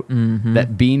 end quote,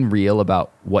 that being real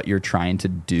about what you're trying to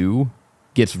do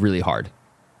gets really hard.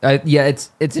 Yeah,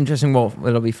 it's interesting. Well,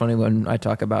 it'll be funny when I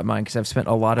talk about mine, because I've spent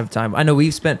a lot of time. I know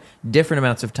we've spent different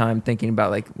amounts of time thinking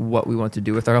about, like, what we want to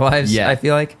do with our lives, I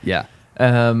feel like. Yeah.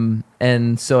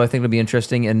 And so I think it'll be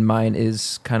interesting, and mine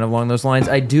is kind of along those lines.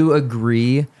 I do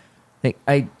agree.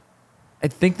 I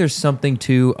think there's something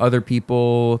to other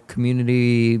people,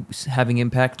 community having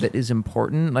impact that is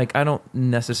important. Like, I don't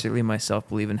necessarily myself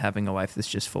believe in having a life that's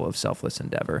just full of selfless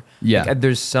endeavor. Yeah. Like,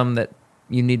 there's some that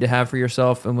you need to have for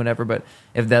yourself and whatever, but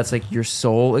if that's, like, your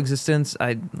sole existence,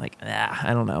 I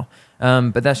don't know.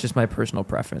 But that's just my personal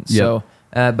preference. Yep. So,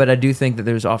 but I do think that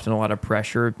there's often a lot of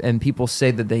pressure, and people say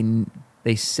that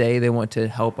they say they want to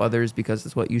help others because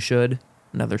it's what you should.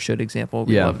 Another should example.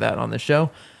 We love that on the show.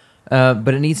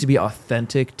 But it needs to be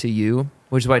authentic to you,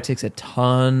 which is why it takes a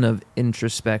ton of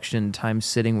introspection, time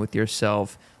sitting with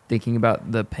yourself, thinking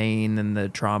about the pain and the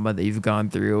trauma that you've gone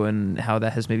through and how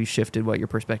that has maybe shifted what your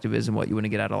perspective is and what you want to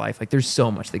get out of life. Like, there's so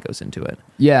much that goes into it.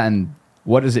 Yeah, and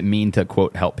what does it mean to,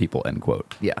 quote, help people, end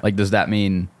quote? Yeah. Like, does that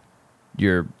mean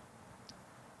you're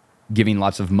giving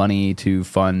lots of money to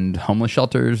fund homeless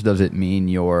shelters? Does it mean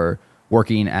you're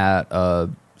working at a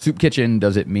soup kitchen?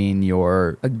 Does it mean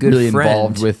you're a good really friend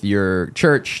involved with your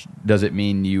church? Does it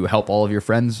mean you help all of your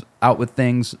friends out with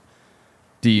things?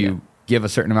 Do you give a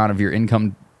certain amount of your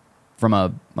income from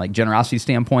a, like, generosity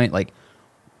standpoint? Like,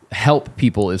 help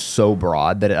people is so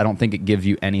broad that I don't think it gives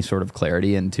you any sort of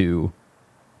clarity into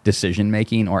decision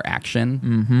making or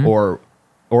action,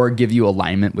 or give you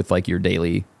alignment with, like, your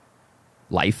daily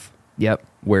life, Yep.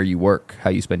 where you work, how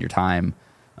you spend your time.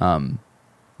 And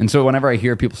so whenever I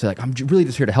hear people say like, I'm really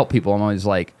just here to help people, I'm always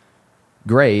like,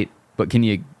 great, but can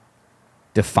you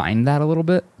define that a little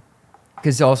bit?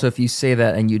 Because also, if you say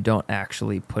that and you don't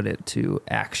actually put it to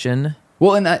action,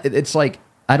 Well, and it's like,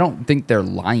 I don't think they're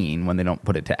lying when they don't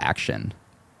put it to action.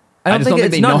 I don't think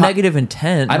it's they know not negative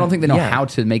intent. I don't think they know Yeah. how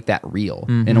to make that real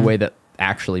in a way that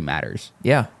actually matters.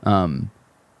 Yeah.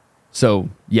 So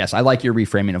yes, I like your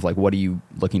reframing of like, what are you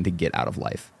looking to get out of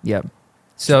life? Yep.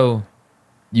 So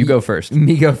You go first.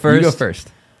 me go first. You go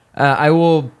first. I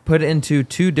will put it into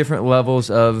two different levels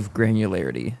of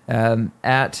granularity.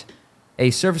 At a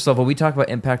surface level, we talk about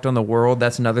impact on the world.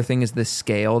 That's another thing, is the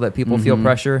scale that people feel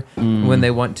pressure when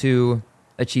they want to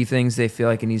achieve things. They feel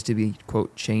like it needs to be,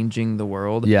 quote, changing the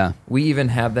world. Yeah. We even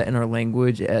have that in our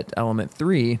language at element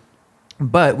 3.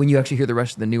 But when you actually hear the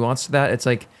rest of the nuance to that, it's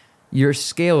like your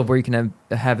scale of where you can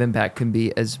have impact can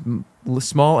be as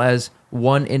small as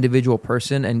one individual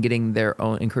person and getting their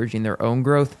own, encouraging their own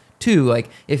growth, to like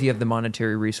if you have the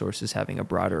monetary resources, having a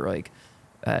broader like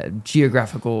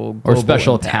geographical Or global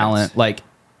special impact. talent. Like,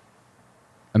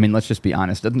 I mean, let's just be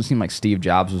honest. It doesn't seem like Steve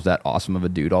Jobs was that awesome of a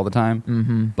dude all the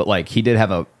time. But like, he did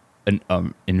have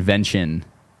an invention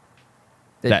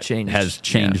that has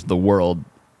changed the world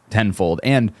tenfold.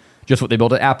 And just what they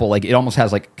built at Apple, like it almost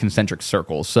has like concentric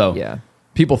circles. So Yeah.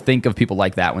 people think of people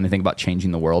like that when they think about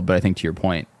changing the world. But I think to your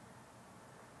point,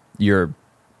 you're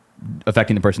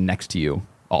affecting the person next to you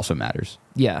also matters.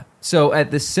 Yeah. So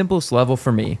at the simplest level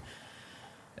for me,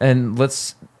 and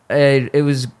it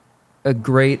was a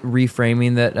great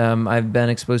reframing that I've been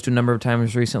exposed to a number of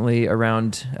times recently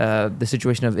around the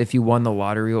situation of if you won the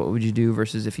lottery, what would you do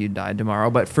versus if you died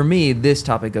tomorrow. But for me, this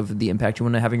topic of the impact you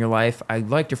want to have in your life, I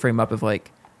like to frame up of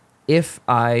like, if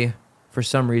I, for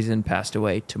some reason, passed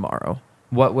away tomorrow,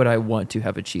 what would I want to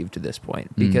have achieved to this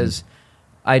point? Because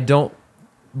I don't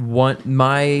want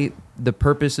the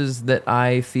purposes that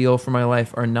I feel for my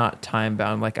life are not time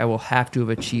bound. Like I will have to have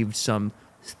achieved some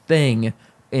thing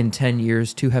in 10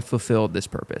 years to have fulfilled this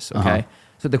purpose. Okay.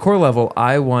 So at the core level,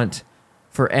 I want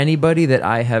for anybody that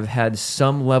I have had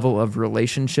some level of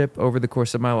relationship over the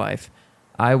course of my life,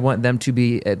 I want them to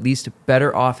be at least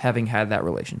better off having had that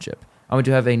relationship. I want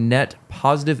to have a net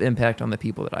positive impact on the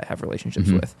people that I have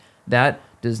relationships with. That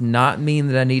does not mean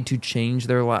that I need to change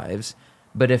their lives.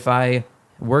 But if I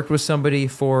worked with somebody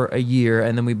for a year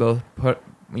and then we both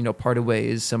parted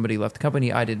ways, somebody left the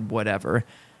company, I did whatever,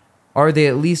 are they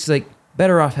at least like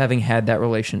better off having had that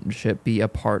relationship be a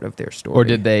part of their story? Or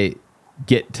did they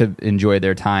get to enjoy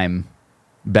their time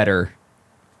better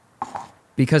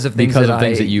because of things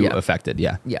that you affected?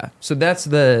 Yeah. Yeah. So that's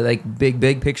the like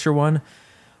big picture one.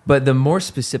 But the more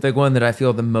specific one that I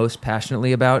feel the most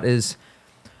passionately about is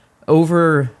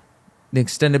over the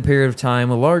extended period of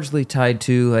time, largely tied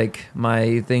to like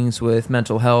my things with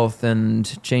mental health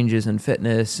and changes in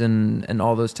fitness and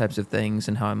all those types of things,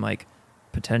 and how I'm like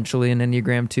potentially an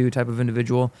Enneagram 2 type of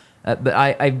individual. But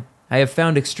I have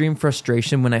found extreme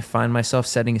frustration when I find myself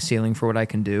setting a ceiling for what I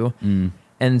can do.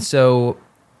 And so,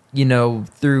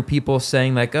 through people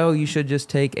saying like, oh, you should just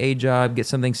take a job, get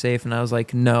something safe. And I was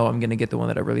like, no, I'm going to get the one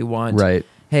that I really want. Right.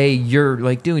 Hey, you're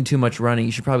like doing too much running.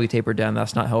 You should probably taper down.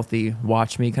 That's not healthy.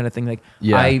 Watch me kind of thing. Like,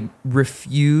 Yeah. I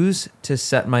refuse to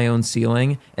set my own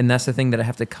ceiling. And that's the thing that I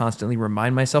have to constantly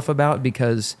remind myself about,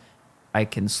 because I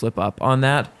can slip up on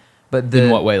that. But In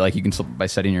what way? Like you can slip by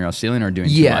setting your own ceiling or doing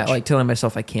too much? like telling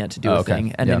myself I can't do a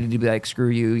thing. And I need to be like, screw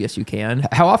you. Yes, you can.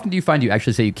 How often do you find you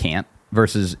actually say you can't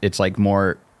versus it's like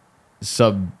more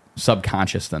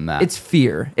subconscious than that? It's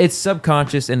fear. It's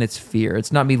subconscious and it's fear.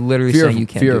 It's not me literally Fear saying of- you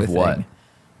can't fear do of a thing. what?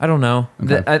 I don't know.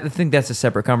 Okay. I think that's a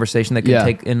separate conversation that could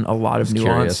take in a lot of Just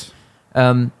nuance.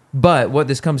 curious. But what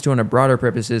this comes to on a broader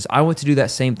purpose is I want to do that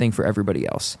same thing for everybody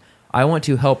else. I want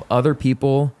to help other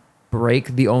people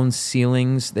break the own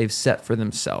ceilings they've set for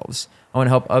themselves. I want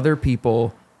to help other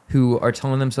people who are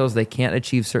telling themselves they can't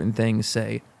achieve certain things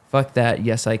say, fuck that,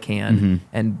 yes I can,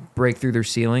 and break through their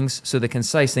ceilings. So the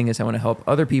concise thing is I want to help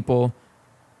other people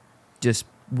just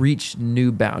reach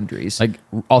new boundaries. Like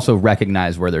also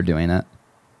recognize where they're doing it.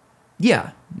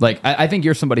 Yeah. Like I think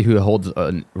you're somebody who holds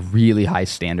a really high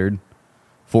standard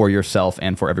for yourself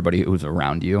and for everybody who's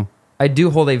around you. I do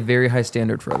hold a very high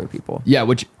standard for other people. Yeah,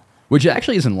 which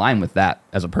actually is in line with that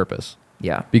as a purpose.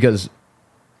 Yeah. Because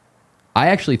I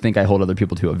actually think I hold other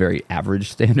people to a very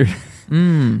average standard.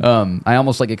 I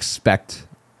almost like expect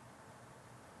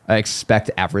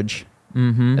average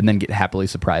and then get happily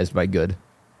surprised by good.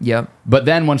 Yep. But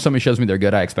then when somebody shows me they're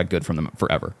good, I expect good from them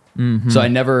forever. So I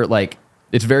never like,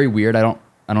 it's very weird. I don't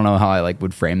know how I like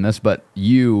would frame this, but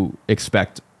you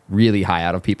expect really high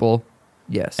out of people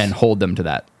Yes. and hold them to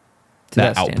that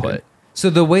output. Standard. So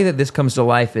the way that this comes to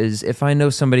life is if I know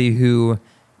somebody who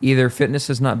either fitness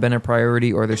has not been a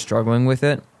priority or they're struggling with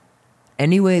it,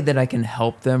 any way that I can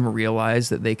help them realize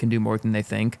that they can do more than they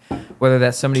think, whether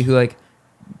that's somebody who like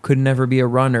could never be a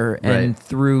runner and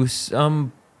through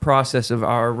some process of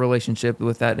our relationship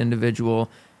with that individual,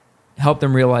 help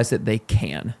them realize that they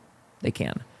can. They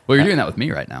can. Well, you're doing that with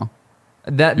me right now.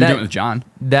 You're doing it with John.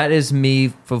 That is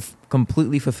me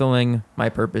completely fulfilling my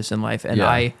purpose in life. And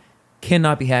I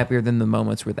cannot be happier than the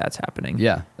moments where that's happening.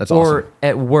 Yeah, that's awesome. Or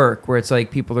at work where it's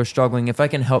like people are struggling. If I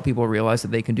can help people realize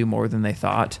that they can do more than they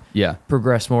thought,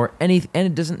 progress more. And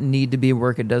it doesn't need to be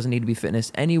work. It doesn't need to be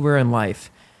fitness. Anywhere in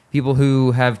life, people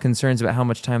who have concerns about how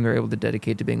much time they're able to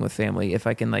dedicate to being with family, if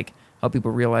I can like help people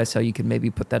realize how you can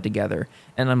maybe put that together.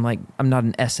 And I'm not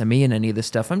an SME in any of this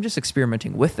stuff. I'm just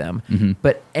experimenting with them. Mm-hmm.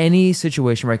 But any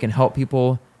situation where I can help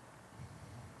people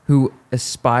who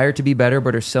aspire to be better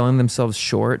but are selling themselves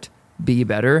short be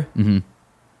better,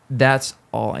 that's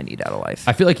all I need out of life.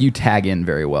 I feel like you tag in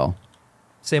very well.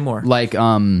 Say more. Like,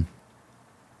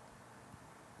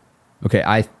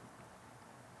 okay,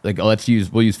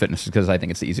 we'll use fitness because I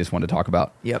think it's the easiest one to talk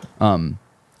about. Yep.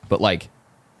 But like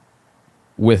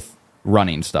with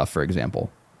running stuff, for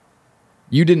example,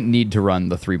 you didn't need to run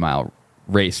the 3-mile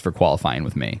race for qualifying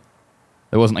with me.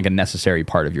 It wasn't like a necessary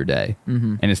part of your day.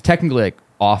 Mm-hmm. And it's technically like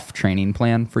off training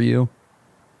plan for you.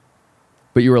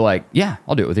 But you were like, yeah,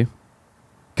 I'll do it with you.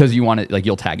 Because you want it, like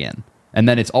you'll tag in. And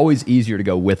then it's always easier to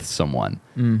go with someone.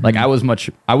 Mm-hmm. Like I was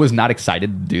not excited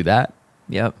to do that.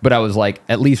 Yep. But I was like,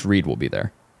 at least Reed will be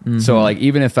there. Mm-hmm. So like,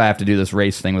 even if I have to do this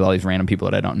race thing with all these random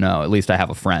people that I don't know, at least I have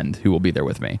a friend who will be there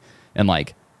with me. And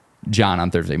like John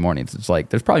on Thursday mornings, it's like,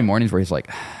 there's probably mornings where he's like,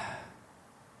 I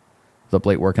was up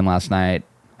late working last night.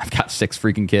 I've got 6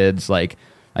 freaking kids. Like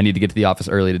I need to get to the office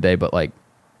early today, but like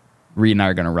Reed and I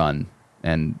are going to run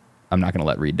and I'm not going to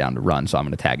let Reed down to run. So I'm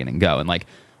going to tag in and go. And like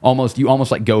you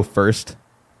almost like go first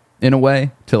in a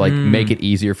way to like make it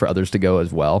easier for others to go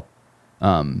as well.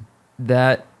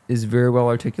 That is very well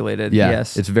articulated. Yeah,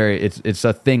 yes. It's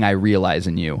a thing I realize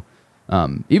in you.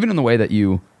 Even in the way that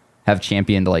you have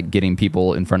championed like getting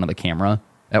people in front of the camera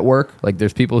at work. Like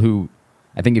there's people who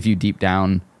I think if you deep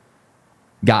down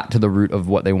got to the root of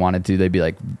what they wanted to, they'd be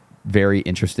like very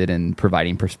interested in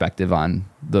providing perspective on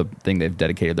the thing they've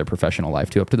dedicated their professional life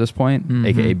to up to this point,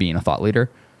 aka being a thought leader.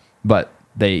 But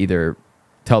they either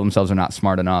tell themselves they're not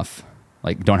smart enough,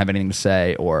 like don't have anything to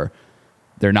say, or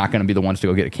they're not going to be the ones to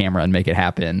go get a camera and make it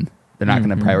happen. They're not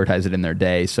going to prioritize it in their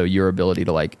day. So your ability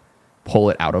to like pull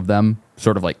it out of them,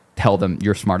 sort of like tell them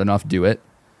you're smart enough, do it.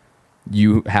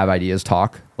 You have ideas,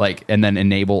 talk, like, and then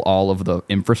enable all of the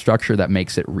infrastructure that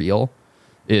makes it real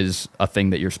is a thing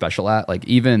that you're special at. Like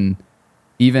even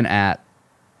at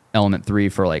Element 3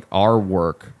 for like our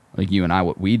work, like you and I,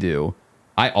 what we do,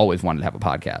 I always wanted to have a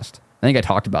podcast. I think I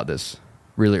talked about this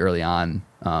really early on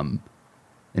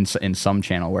in some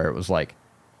channel where it was like,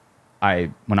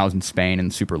 when I was in Spain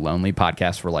and super lonely,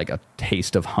 podcasts were like a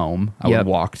taste of home. I would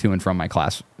walk to and from my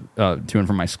class, to and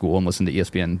from my school and listen to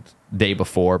ESPN day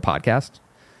before podcasts.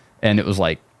 And it was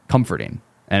like comforting.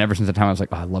 And ever since that time, I was like,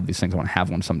 oh, I love these things. I want to have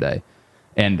one someday.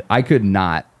 And I could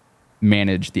not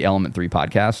manage the Element 3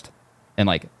 podcast and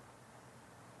like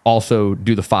also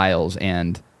do the files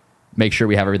and make sure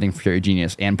we have everything for Cherry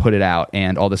Genius and put it out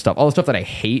and all the stuff that I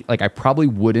hate. Like I probably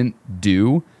wouldn't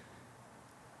do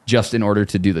just in order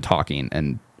to do the talking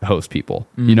and host people.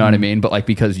 You know what I mean? But like,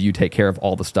 because you take care of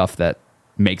all the stuff that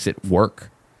makes it work,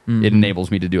 it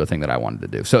enables me to do a thing that I wanted to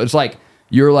do. So it's like,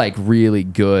 you're like really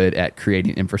good at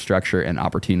creating infrastructure and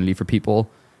opportunity for people.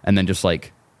 And then just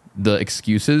like the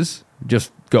excuses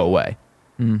just go away.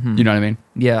 You know what I mean?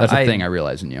 Yeah. That's a thing I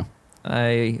realize in you.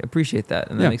 I appreciate that.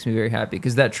 And that makes me very happy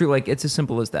because that true, like it's as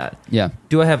simple as that. Yeah.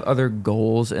 Do I have other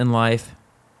goals in life?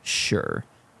 Sure.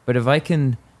 But if I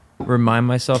can remind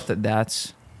myself that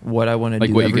that's what I want to do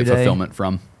every day. Like what you get fulfillment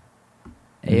from.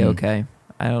 Okay.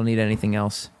 I don't need anything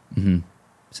else.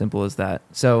 Simple as that.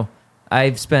 So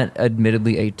I've spent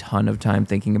admittedly a ton of time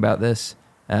thinking about this.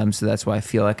 So that's why I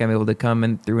feel like I'm able to come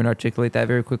and through and articulate that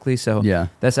very quickly. So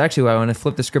that's actually why I want to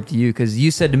flip the script to you because you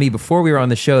said to me before we were on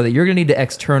the show that you're going to need to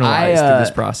externalize through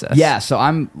this process. Yeah. So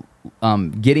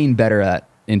I'm getting better at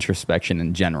introspection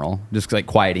in general, just like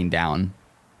quieting down,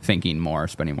 thinking more,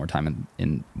 spending more time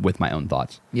in with my own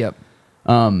thoughts. Yep.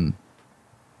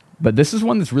 But this is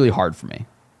one that's really hard for me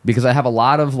because I have a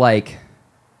lot of like,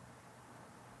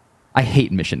 I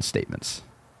hate mission statements.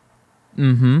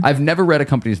 I've never read a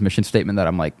company's mission statement that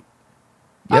I'm like,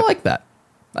 I like that.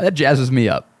 That jazzes me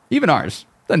up. Even ours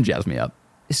doesn't jazz me up.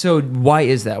 So why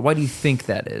is that? Why do you think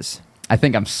that is? I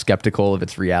think I'm skeptical of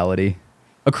its reality.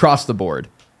 across the board.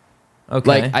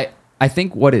 Okay. Like I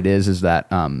think what it is that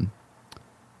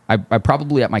I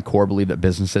probably at my core believe that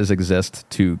businesses exist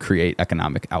to create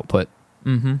economic output.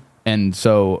 Mm-hmm. And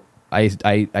so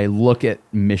I look at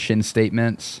mission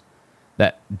statements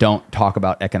that don't talk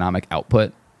about economic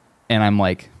output, and I'm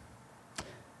like,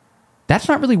 that's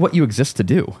not really what you exist to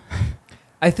do.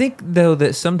 I think, though,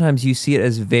 that sometimes you see it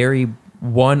as very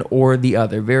one or the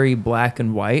other, very black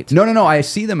and white. No. I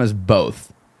see them as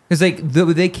both. Because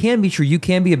they can be true. You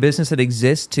can be a business that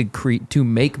exists to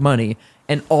make money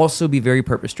and also be very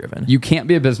purpose-driven. You can't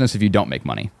be a business if you don't make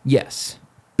money. Yes.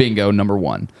 Bingo, number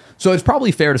one. So it's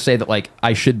probably fair to say that, like,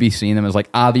 I should be seeing them as, like,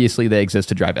 obviously they exist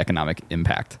to drive economic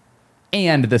impact.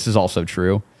 And this is also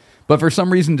true. But for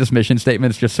some reason, just mission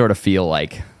statements just sort of feel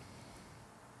like...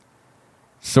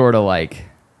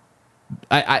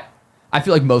 I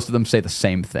feel like most of them say the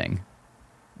same thing.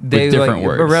 They with different like,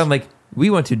 words. around like, we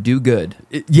want to do good.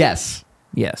 Yes.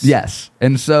 Yes.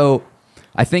 And so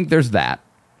I think there's that.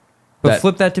 But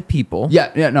flip that to people.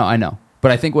 Yeah, no, I know.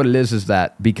 But I think what it is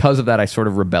that because of that, I sort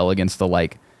of rebel against the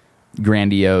like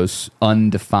grandiose,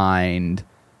 undefined,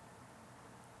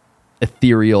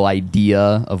 ethereal idea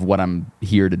of what I'm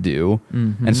here to do.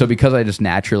 Mm-hmm. And so because I just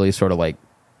naturally sort of like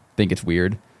think it's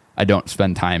weird, I don't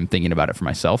spend time thinking about it for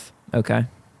myself. Okay.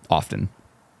 Often.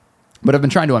 But I've been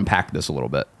trying to unpack this a little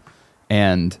bit.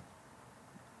 And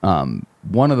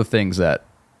one of the things that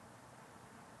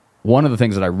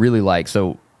I really like,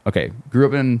 so okay, grew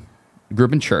up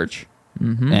in church,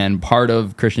 mm-hmm. and part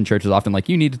of Christian church is often like,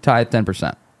 you need to tithe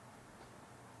 10%.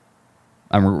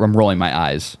 I'm rolling my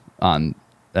eyes on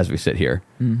as we sit here.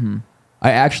 Mm-hmm.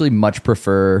 I actually much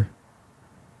prefer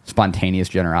spontaneous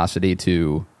generosity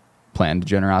to planned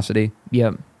generosity.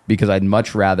 Yep. Because I'd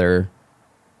much rather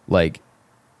like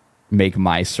make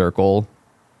my circle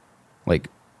like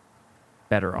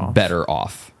better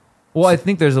off. Well, I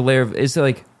think there's a layer of, it's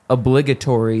like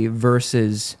obligatory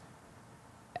versus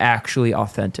actually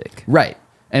authentic. Right.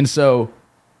 And so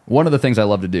one of the things I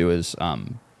love to do is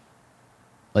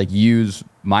like use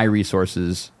my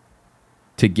resources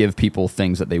to give people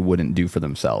things that they wouldn't do for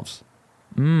themselves.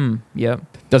 Yep.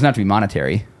 Doesn't have to be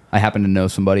monetary. I happen to know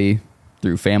somebody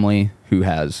through family who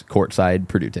has courtside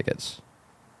Purdue tickets.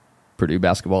 Purdue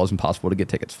basketball is impossible to get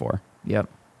tickets for. Yep.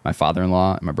 My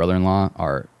father-in-law and my brother-in-law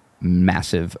are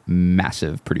massive,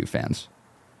 massive Purdue fans.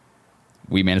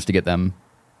 We managed to get them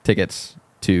tickets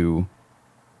to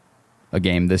a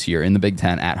game this year in the Big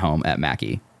Ten at home at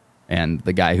Mackey. And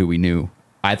the guy who we knew,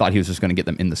 I thought he was just going to get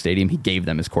them in the stadium. He gave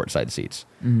them his courtside seats.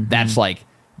 Mm-hmm. That's like,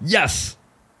 yes,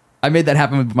 I made that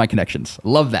happen with my connections.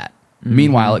 Love that. Mm-hmm.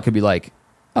 Meanwhile, it could be like,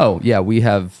 oh, yeah, we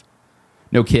have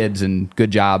no kids and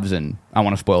good jobs, and I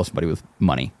want to spoil somebody with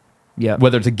money. Yeah.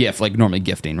 Whether it's a gift, like normally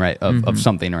gifting, right, of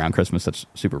something around Christmas that's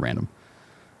super random.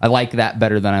 I like that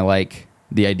better than I like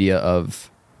the idea of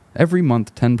every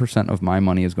month 10% of my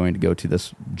money is going to go to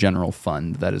this general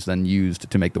fund that is then used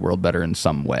to make the world better in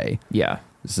some way. Yeah.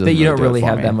 That you don't really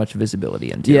have that much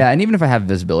visibility into. Yeah, and even if I have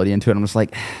visibility into it, I'm just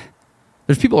like,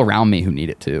 there's people around me who need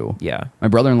it too. Yeah. My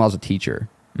brother-in-law's a teacher.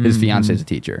 His fiance's a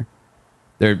teacher.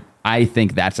 I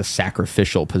think that's a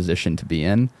sacrificial position to be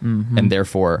in, and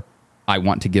therefore I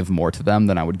want to give more to them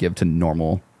than I would give to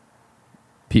normal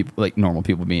people, like normal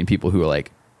people being people who are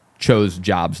like chose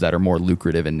jobs that are more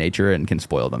lucrative in nature and can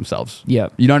spoil themselves. Yeah.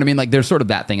 You know what I mean? Like there's sort of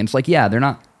that thing. And it's like, yeah, they're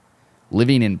not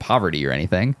living in poverty or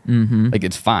anything. Mm-hmm. Like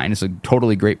it's fine. It's a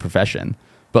totally great profession.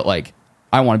 But like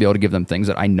I want to be able to give them things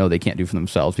that I know they can't do for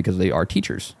themselves because they are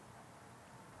teachers.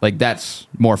 Like that's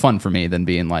more fun for me than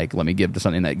being like, let me give to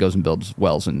something that goes and builds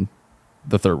wells in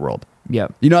the third world. Yeah.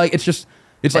 You know, like it's just,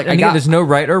 it's like, there's no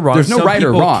right or wrong. There's no right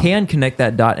or wrong. People can connect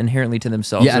that dot inherently to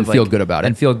themselves. Yeah, and feel good about it.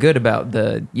 And feel good about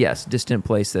the, distant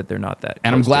place that they're not that.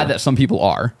 And I'm glad that some people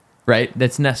are, right?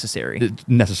 That's necessary. It's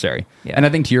necessary. Yeah. And I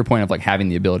think to your point of like having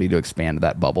the ability to expand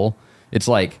that bubble, it's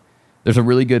like, there's a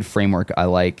really good framework I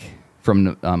like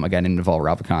from a guy named Naval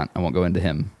Ravikant. I won't go into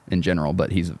him in general,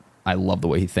 but I love the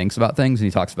way he thinks about things. And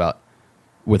he talks about,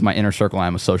 with my inner circle,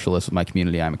 I'm a socialist. With my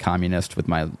community, I'm a communist. With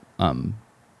my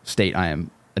state, I am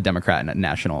a Democrat. And at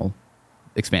national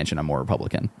expansion, I'm more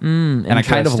Republican. And I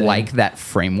kind of like that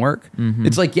framework. Mm-hmm.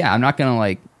 It's like, yeah, I'm not going to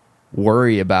like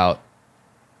worry about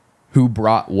who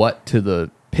brought what to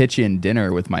the pitch-in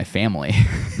dinner with my family,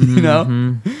 you know?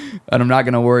 And I'm not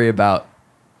going to worry about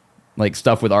like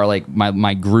stuff with our like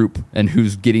my group and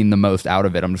who's getting the most out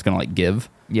of it. I'm just going to like give.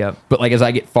 Yeah. But like as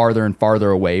I get farther and farther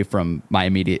away from my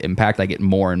immediate impact, I get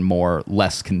more and more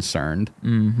less concerned.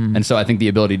 Mm-hmm. And so I think the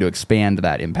ability to expand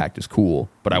that impact is cool,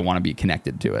 but I want to be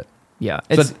connected to it. Yeah.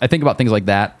 So I think about things like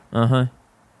that. Uh-huh.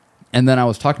 And then I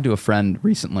was talking to a friend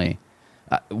recently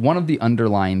one of the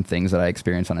underlying things that I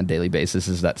experience on a daily basis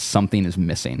is that something is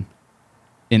missing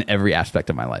in every aspect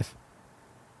of my life.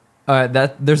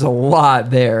 There's a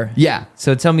lot there. Yeah.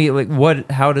 So tell me, like,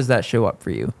 how does that show up for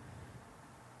you?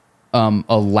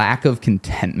 A lack of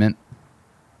contentment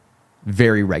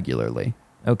very regularly.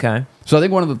 Okay. So I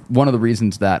think one of the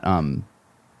reasons that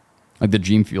like the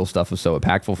Dream Fuel stuff was so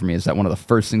impactful for me is that one of the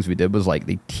first things we did was like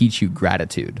they teach you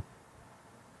gratitude,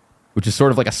 which is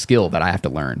sort of like a skill that I have to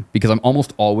learn because I'm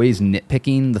almost always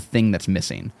nitpicking the thing that's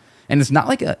missing. And it's not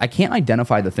like I can't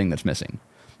identify the thing that's missing.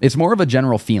 It's more of a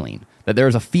general feeling that there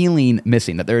is a feeling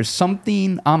missing, that there is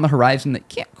something on the horizon that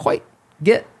can't quite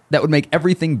get that would make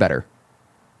everything better.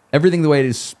 Everything the way it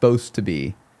is supposed to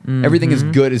be. Mm-hmm. Everything as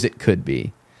good as it could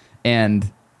be.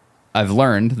 And I've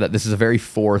learned that this is a very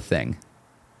 4 thing.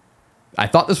 I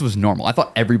thought this was normal. I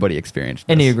thought everybody experienced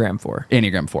this. Enneagram 4.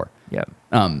 Enneagram 4. Yep.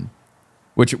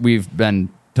 Which we've been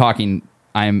talking,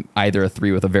 I'm either a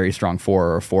 3 with a very strong 4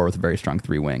 or a 4 with a very strong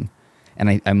 3 wing.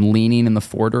 And I'm leaning in the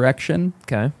 4 direction.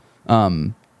 Okay.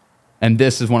 And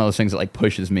this is one of those things that like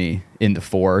pushes me into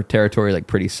 4 territory like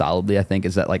pretty solidly, I think,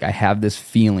 is that like I have this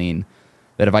feeling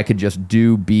that if I could just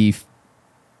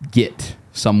get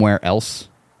somewhere else,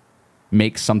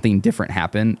 make something different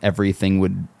happen, everything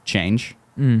would change.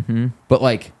 Mm-hmm. But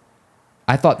like,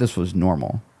 I thought this was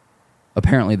normal.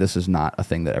 Apparently, this is not a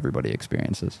thing that everybody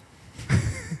experiences.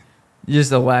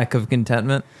 Just a lack of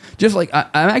contentment? Just like,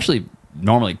 I'm actually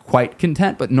normally quite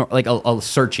content, but like a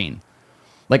searching.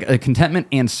 Like a contentment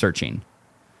and searching.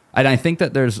 And I think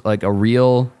that there's like a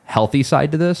real healthy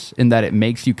side to this in that it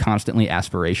makes you constantly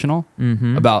aspirational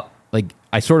about like,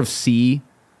 I sort of see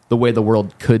the way the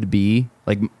world could be,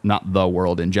 like not the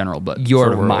world in general, but your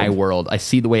sort of world. my world. I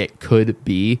see the way it could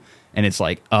be, and it's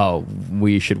like, oh,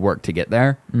 we should work to get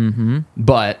there. Mm-hmm.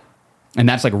 And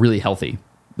that's like really healthy,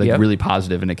 like really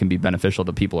positive, and it can be beneficial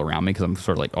to people around me because I'm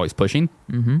sort of like always pushing.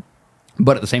 Mm-hmm.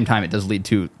 But at the same time, it does lead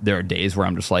to, there are days where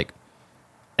I'm just like,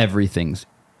 everything's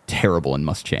terrible and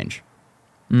must change.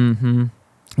 Mm-hmm.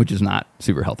 Which is not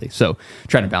super healthy. So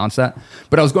trying to balance that.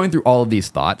 But I was going through all of these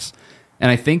thoughts, and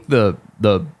I think the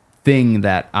thing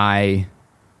that I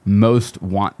most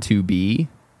want to be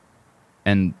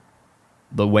and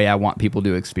the way I want people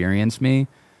to experience me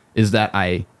is that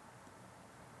I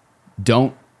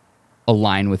don't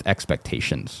align with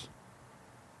expectations.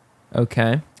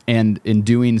 Okay. And in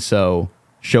doing so,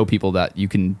 show people that you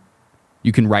can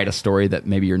write a story that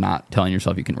maybe you're not telling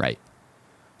yourself you can write.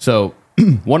 So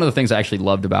one of the things I actually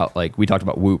loved about, like we talked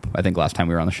about Whoop, I think last time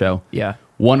we were on the show. Yeah.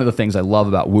 One of the things I love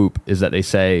about Whoop is that they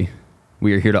say,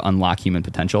 we are here to unlock human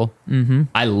potential. Mm-hmm.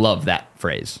 I love that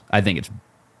phrase. I think it's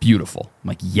beautiful. I'm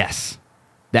like, yes,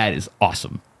 that is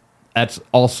awesome. That's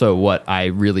also what I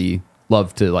really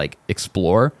love to like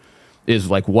explore is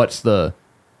like,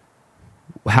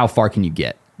 how far can you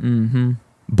get? Mm-hmm.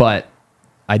 But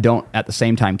I don't at the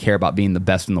same time care about being the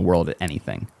best in the world at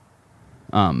anything.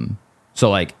 So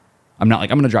like, I'm not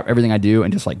like, I'm going to drop everything I do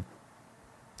and just like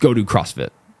go do CrossFit.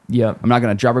 Yeah. I'm not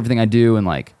going to drop everything I do and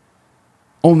like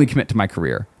only commit to my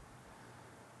career.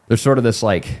 There's sort of this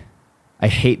like, I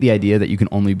hate the idea that you can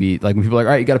only be like, when people are like,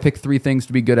 all right, you got to pick 3 things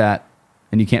to be good at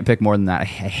and you can't pick more than that. I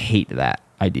hate that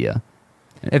idea.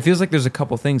 It feels like there's a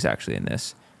couple things actually in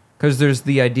this, because there's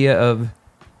the idea of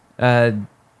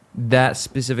that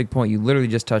specific point you literally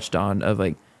just touched on of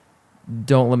like,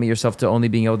 don't limit yourself to only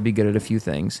being able to be good at a few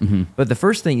things. Mm-hmm. But the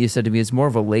first thing you said to me is more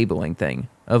of a labeling thing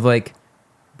of like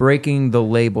breaking the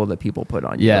label that people put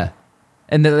on you. Yeah.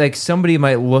 And that like somebody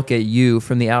might look at you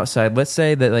from the outside. Let's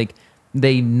say that like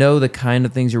they know the kind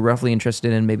of things you're roughly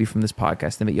interested in, maybe from this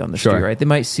podcast they met you on the street, right? They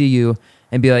might see you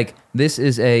and be like, this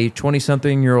is a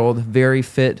 20-something-year-old, very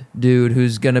fit dude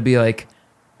who's going to be like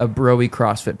a bro-y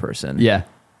CrossFit person. Yeah.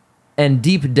 And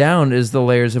deep down is the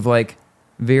layers of like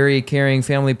very caring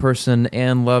family person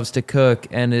and loves to cook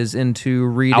and is into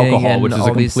reading alcohol, and which is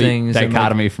all a these complete things.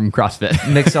 dichotomy from CrossFit.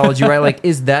 Mixology, right? Like,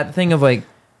 is that thing of like,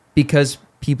 because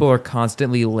people are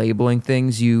constantly labeling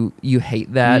things, you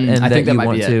hate that, and I think that you might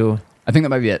want be to. I think that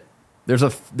might be it. There's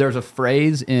a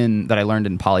phrase that I learned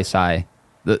in poli-sci.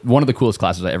 One of the coolest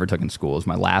classes I ever took in school. It was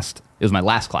my last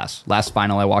class, last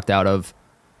final I walked out of,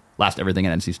 last everything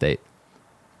at NC State.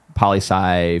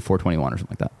 Poli-sci 421 or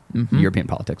something like that. European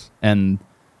politics. And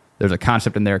there's a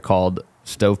concept in there called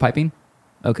stovepiping.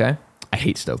 Okay. I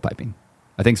hate stovepiping.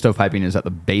 I think stovepiping is at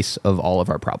the base of all of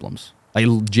our problems. I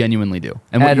genuinely do.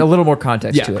 And add a little more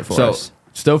context to it for us.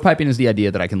 Stovepiping is the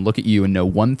idea that I can look at you and know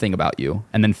one thing about you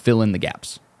and then fill in the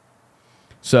gaps.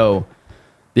 So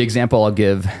the example I'll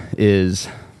give is,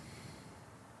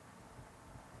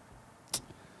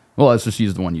 well, let's just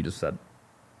use the one you just said.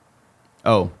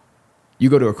 Oh, you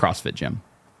go to a CrossFit gym.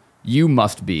 you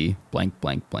must be blank,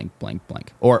 blank, blank, blank,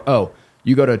 blank. Or, oh,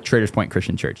 you go to Traders Point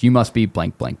Christian Church. You must be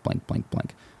blank, blank, blank, blank,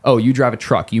 blank. Oh, you drive a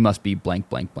truck. You must be blank,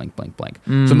 blank, blank, blank, blank.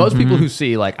 So most people who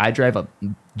see, like, I drive a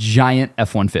giant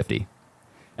F-150.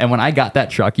 And when I got that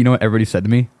truck, you know what everybody said to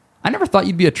me? I never thought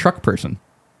you'd be a truck person.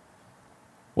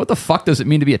 What the fuck does it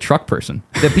mean to be a truck person?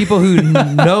 The people who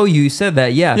know you said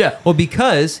that, yeah. Yeah. Well,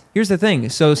 because here's the thing.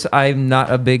 So I'm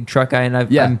not a big truck guy, and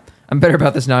I'm better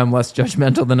about this now. I'm less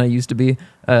judgmental than I used to be.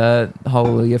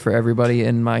 Hallelujah for everybody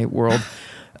in my world.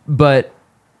 But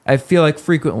I feel like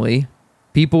frequently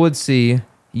people would see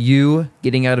you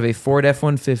getting out of a Ford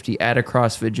F-150 at a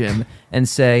CrossFit gym and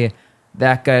say,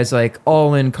 that guy's like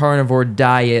all in carnivore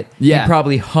diet. Yeah. He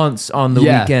probably hunts on the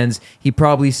weekends. He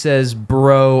probably says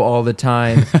bro all the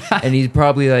time. And he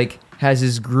probably like has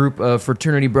his group of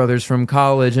fraternity brothers from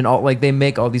college and all, like they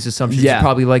make all these assumptions. Yeah. He's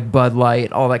probably like Bud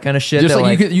Light, all that kind of shit. Just that,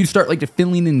 like you start like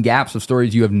filling in gaps of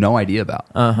stories you have no idea about.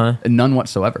 None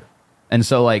whatsoever. And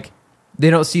so like they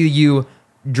don't see you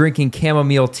drinking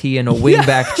chamomile tea in a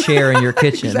wingback chair in your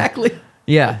kitchen. Exactly.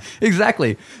 Yeah.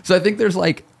 Exactly. So I think there's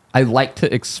like, I like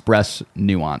to express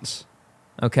nuance.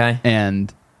 Okay.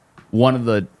 And one of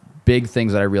the big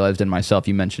things that I realized in myself,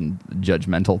 you mentioned the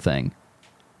judgmental thing.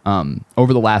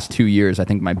 Over the last 2 years, I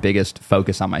think my biggest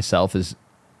focus on myself is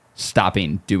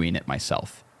stopping doing it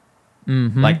myself.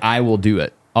 Like I will do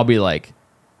it. I'll be like,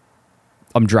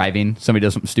 I'm driving, somebody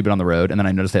does something stupid on the road, and then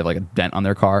I notice they have like a dent on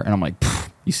their car, and I'm like,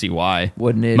 you see why.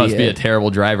 What an idiot. Must be a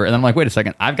terrible driver. And then I'm like, wait a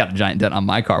second, I've got a giant dent on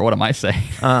my car. What am I saying?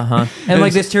 And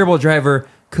like this terrible driver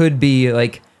could be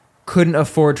like, couldn't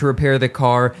afford to repair the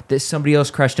car, that somebody else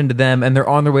crashed into them, and they're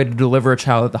on their way to deliver a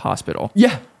child at the hospital.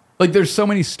 Yeah. Like there's so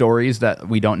many stories that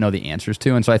we don't know the answers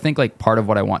to. And so I think like part of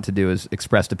what I want to do is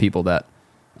express to people that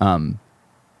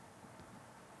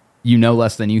you know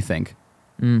less than you think.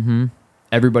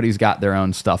 Everybody's got their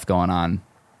own stuff going on.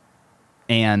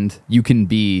 And you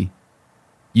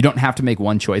don't have to make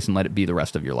one choice and let it be the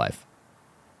rest of your life.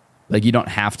 Like you don't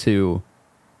have to,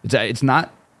 it's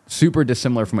not super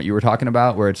dissimilar from what you were talking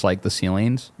about, where it's like the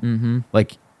ceilings.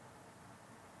 Like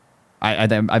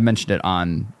I mentioned it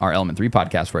on our Element 3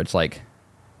 podcast, where it's like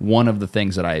one of the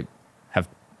things that I have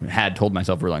had told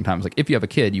myself for a long time is like, if you have a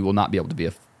kid, you will not be able to be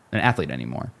an athlete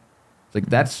anymore. It's like,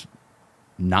 that's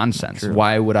nonsense. True.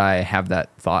 Why would I have that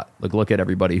thought? Like, look at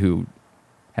everybody who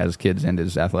has kids and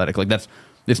is athletic. Like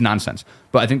it's nonsense.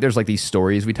 But I think there's like these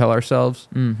stories we tell ourselves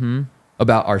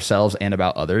about ourselves and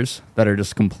about others that are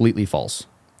just completely false.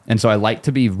 And so I like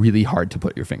to be really hard to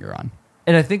put your finger on.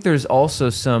 And I think there's also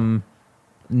some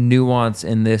nuance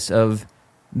in this of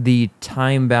the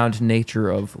time-bound nature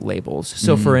of labels.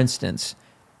 So for instance,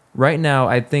 right now,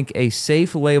 I think a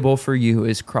safe label for you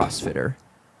is CrossFitter.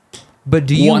 But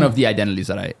do you... One of the identities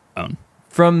that I own.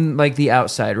 From like the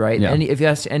outside, right? Yeah. And if you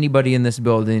ask anybody in this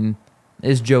building,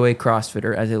 is Joe a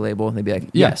CrossFitter as a label? And they'd be like,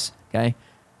 yes. Okay.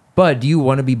 But do you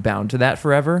want to be bound to that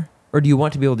forever? Or do you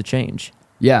want to be able to change?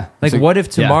 Yeah. Like, what if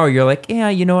tomorrow you're like, yeah,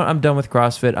 you know what? I'm done with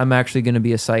CrossFit. I'm actually going to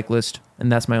be a cyclist,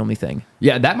 and that's my only thing.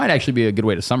 Yeah, that might actually be a good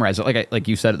way to summarize it. Like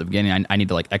you said at the beginning, I need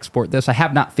to like export this. I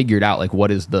have not figured out like what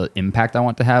is the impact I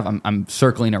want to have. I'm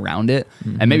circling around it,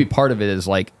 and maybe part of it is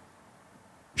like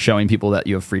showing people that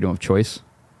you have freedom of choice,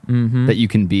 that you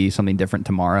can be something different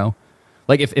tomorrow.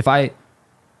 Like if I,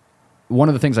 one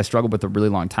of the things I struggled with a really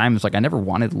long time is like I never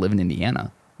wanted to live in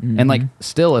Indiana. And like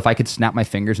still, if I could snap my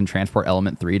fingers and transport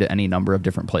Element 3 to any number of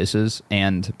different places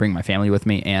and bring my family with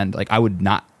me, and like I would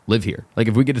not live here. Like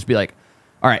if we could just be like,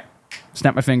 all right,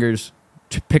 snap my fingers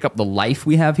to pick up the life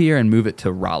we have here and move it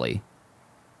to Raleigh.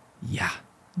 Yeah.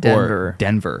 Denver. Or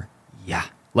Denver. Yeah.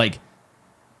 Like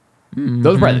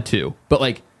those are probably the two. But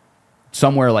like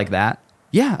somewhere like that,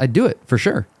 yeah, I'd do it for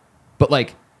sure. But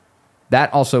like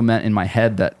that also meant in my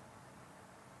head that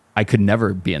I could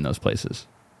never be in those places.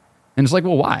 And it's like,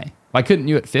 well, why? Why couldn't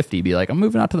you at 50 be like, I'm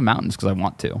moving out to the mountains because I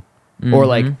want to? Or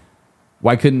like,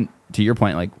 why couldn't, to your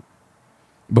point, like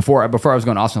before I was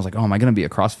going to Austin, I was like, oh, am I going to be a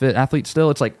CrossFit athlete still?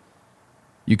 It's like,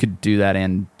 you could do that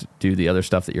and do the other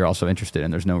stuff that you're also interested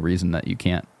in. There's no reason that you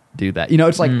can't do that. You know,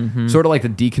 it's like sort of like the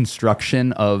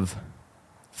deconstruction of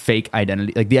fake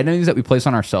identity. Like the identities that we place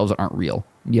on ourselves that aren't real.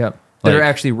 Yep. Like, They're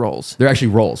actually roles. They're actually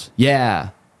roles.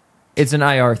 Yeah. It's an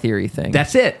IR theory thing.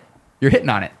 That's it. You're hitting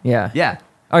on it. Yeah. Yeah.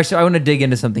 All right, so I want to dig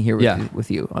into something here with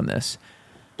you on this.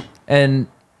 And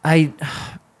I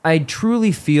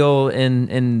truly feel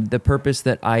in the purpose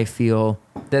that I feel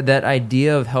that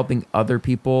idea of helping other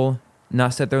people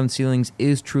not set their own ceilings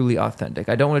is truly authentic.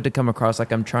 I don't want it to come across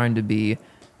like I'm trying to be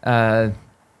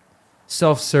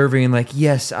self-serving, like,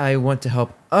 yes, I want to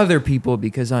help other people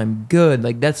because I'm good.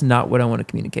 Like, that's not what I want to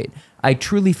communicate. I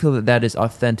truly feel that is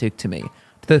authentic to me.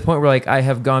 to the point where like I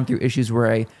have gone through issues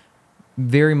where I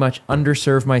very much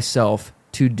underserve myself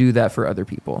to do that for other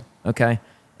people. Okay.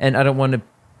 And I don't want to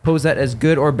pose that as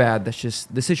good or bad. That's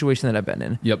just the situation that I've been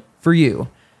in. Yep. For you,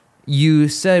 you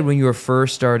said when you were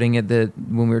first starting when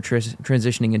we were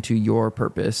transitioning into your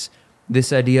purpose,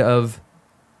 this idea of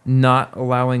not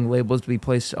allowing labels to be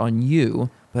placed on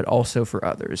you, but also for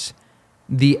others.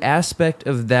 The aspect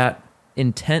of that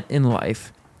intent in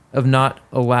life of not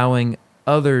allowing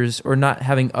others or not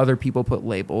having other people put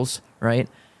labels, right?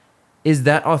 Is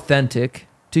that authentic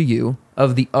to you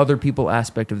of the other people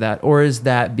aspect of that? Or is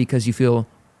that because you feel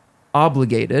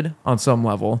obligated on some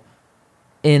level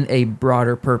in a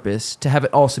broader purpose to have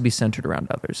it also be centered around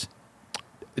others?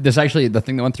 This actually, the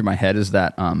thing that went through my head is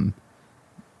that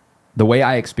the way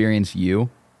I experience you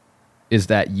is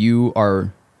that you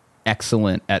are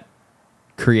excellent at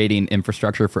creating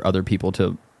infrastructure for other people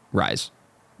to rise.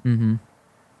 Mm-hmm.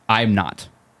 I'm not.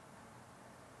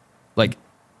 Like,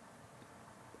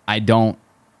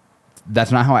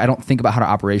 that's not how I don't think about how to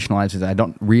operationalize it. I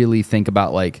don't really think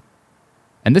about like,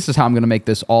 and this is how I'm going to make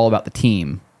this all about the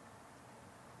team.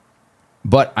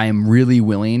 But I am really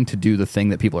willing to do the thing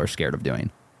that people are scared of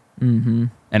doing. Mm-hmm.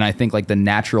 And I think like the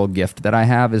natural gift that I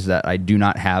have is that I do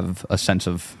not have a sense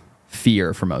of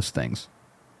fear for most things.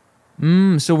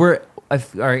 So we're all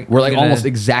right. We're like almost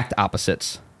exact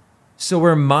opposites. So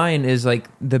where mine is like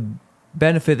the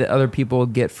benefit that other people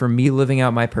get from me living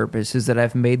out my purpose is that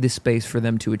I've made the space for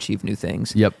them to achieve new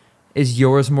things. Yep. Is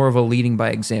yours more of a leading by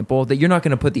example that you're not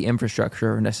going to put the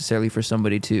infrastructure necessarily for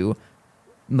somebody to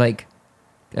like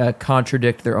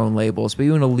contradict their own labels, but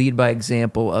you want to lead by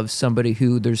example of somebody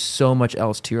who there's so much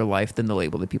else to your life than the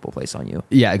label that people place on you.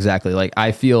 Yeah, exactly. Like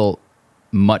I feel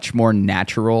much more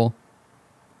natural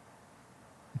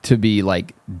to be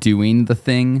like doing the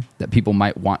thing that people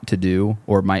might want to do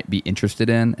or might be interested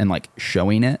in and like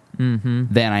showing it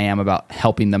than I am about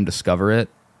helping them discover it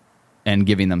and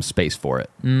giving them space for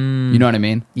it. You know what I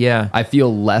mean? Yeah. I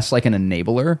feel less like an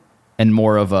enabler and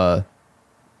more of a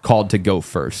called to go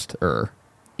first or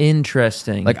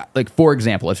interesting. Like for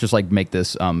example, let's just like make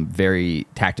this very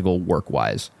tactical work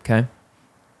wise. Okay.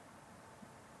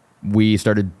 We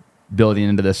started building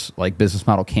into this like business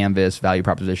model canvas, value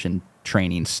proposition,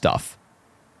 training stuff.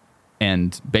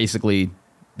 And basically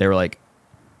they were like,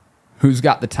 who's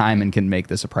got the time and can make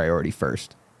this a priority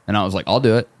first? And I was like, I'll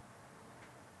do it.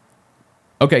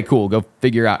 Okay, cool. Go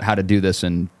figure out how to do this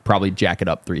and probably jack it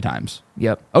up 3 times.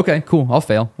 Yep. Okay, cool. I'll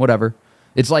fail. Whatever.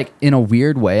 It's like in a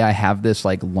weird way, I have this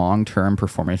like long-term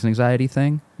performance anxiety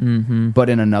thing. But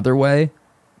in another way,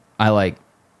 I like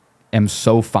am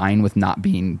so fine with not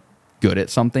being good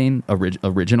at something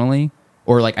originally,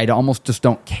 or like I almost just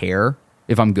don't care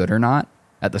if I'm good or not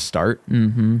at the start.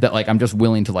 That like I'm just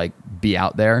willing to like be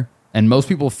out there. And most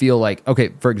people feel like,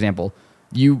 okay, for example,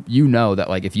 you know that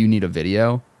like if you need a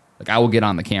video, like I will get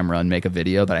on the camera and make a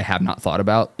video that I have not thought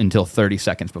about until 30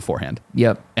 seconds beforehand.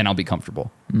 Yep. And I'll be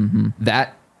comfortable.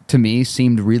 That to me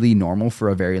seemed really normal for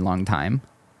a very long time.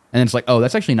 And it's like, oh,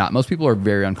 that's actually not. Most people are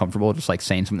very uncomfortable just like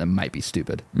saying something that might be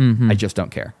stupid. I just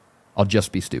don't care. I'll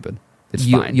just be stupid. It's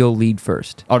fine. You'll lead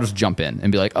first. I'll just jump in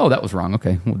and be like, oh, that was wrong.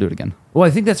 Okay, we'll do it again. Well, I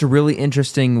think that's a really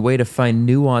interesting way to find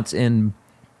nuance in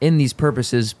these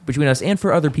purposes between us and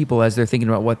for other people as they're thinking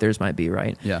about what theirs might be,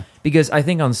 right? Yeah. Because I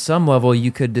think on some level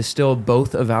you could distill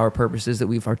both of our purposes that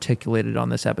we've articulated on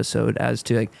this episode as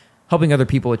to like helping other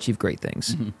people achieve great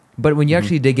things. But when you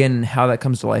actually dig in how that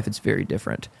comes to life, it's very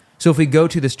different. So if we go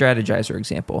to the strategizer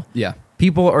example, Yeah.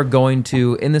 people are going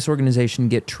to, in this organization,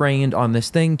 get trained on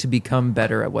this thing to become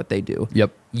better at what they do.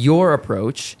 Yep. Your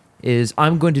approach is,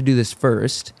 I'm going to do this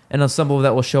first, and on some level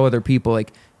that will show other people,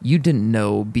 like, you didn't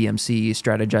know BMC,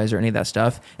 strategizer, any of that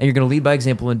stuff, and you're going to lead by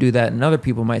example and do that, and other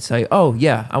people might say, oh,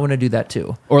 yeah, I want to do that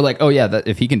too. Or like, oh, yeah, that,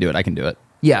 if he can do it, I can do it.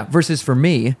 Yeah, versus for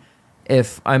me,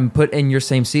 if I'm put in your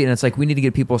same seat and it's like, we need to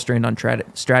get people trained on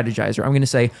strategizer, I'm going to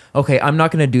say, okay, I'm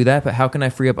not going to do that, but how can I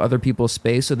free up other people's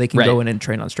space so they can go in and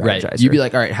train on strategizer? Right. You'd be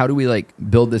like, all right, how do we like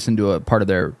build this into a part of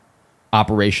their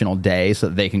operational day so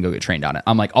that they can go get trained on it?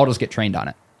 I'm like, I'll just get trained on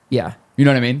it. Yeah. You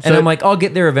know what I mean? And I'm like, I'll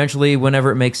get there eventually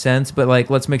whenever it makes sense, but like,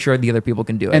 let's make sure the other people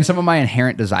can do it. And some of my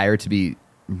inherent desire to be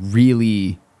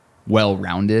really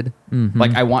well-rounded,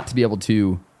 like I want to be able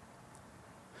to,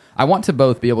 I want to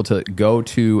both be able to go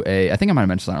to I think I might have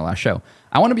mentioned this on our last show.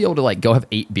 I want to be able to like go have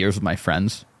 8 beers with my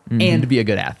friends and be a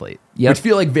good athlete, which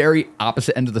feel like very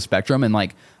opposite ends of the spectrum. And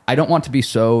like, I don't want to be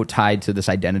so tied to this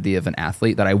identity of an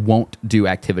athlete that I won't do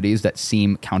activities that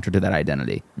seem counter to that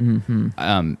identity.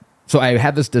 So I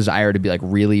have this desire to be like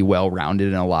really well-rounded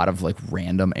in a lot of like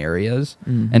random areas.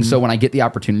 And so when I get the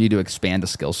opportunity to expand a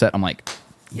skill set, I'm like,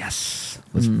 yes,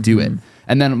 let's do it.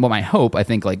 And then my hope, I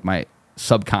think like my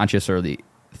subconscious or the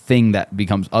thing that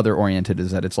becomes other oriented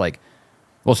is that it's like,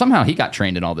 well, somehow he got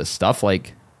trained in all this stuff.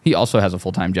 Like he also has a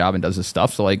full-time job and does this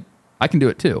stuff. So like I can do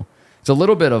it too. It's a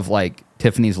little bit of like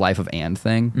Tiffany's life of and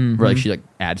thing where like she like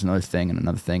adds another thing and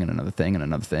another thing and another thing and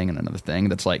another thing and another thing.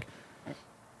 That's like,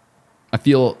 I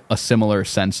feel a similar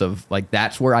sense of like,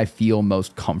 that's where I feel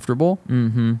most comfortable.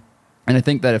 And I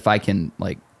think that if I can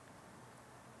like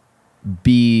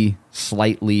be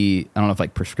slightly, I don't know if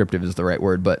like prescriptive is the right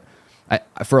word, but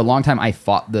for a long time I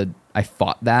fought that.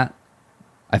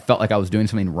 I felt like I was doing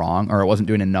something wrong or I wasn't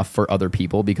doing enough for other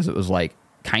people because it was like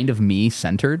kind of me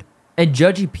centered. And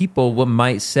judgy people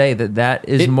might say that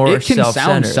is more it can self-centered.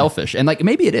 sound selfish, and like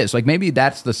maybe it is. Like maybe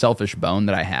that's the selfish bone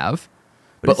that I have.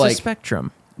 But it's like a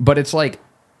spectrum. But it's like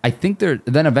I think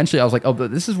then eventually I was like, oh,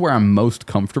 but this is where I'm most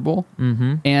comfortable.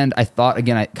 And I thought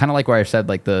again, I kind of like where I said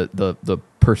like the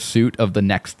pursuit of the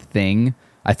next thing.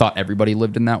 I thought everybody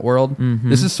lived in that world.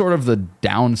 This is sort of the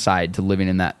downside to living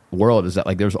in that world is that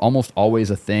like there's almost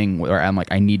always a thing where I'm like,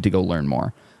 I need to go learn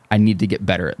more. I need to get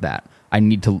better at that. I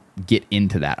need to get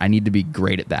into that. I need to be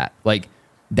great at that. Like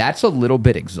that's a little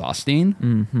bit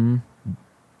exhausting.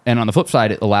 And on the flip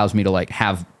side, it allows me to like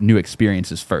have new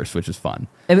experiences first, which is fun.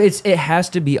 And it has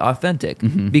to be authentic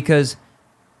because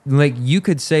like you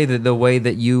could say that the way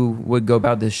that you would go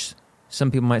about this, some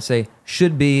people might say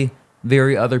should be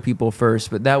very other people first,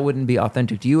 but that wouldn't be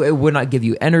authentic to you. It would not give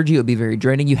you energy. It would be very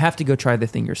draining. You have to go try the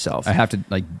thing yourself. I have to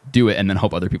like do it and then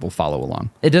hope other people follow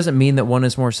along. It doesn't mean that one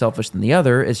is more selfish than the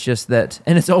other. It's just that,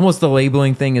 and it's almost the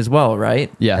labeling thing as well,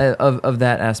 right? Yeah. Of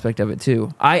that aspect of it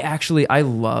too. I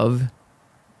love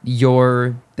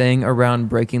your thing around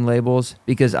breaking labels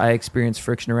because I experience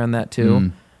friction around that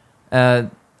too.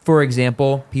 For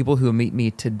example, people who meet me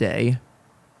today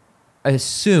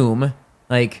assume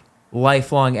like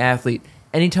lifelong athlete.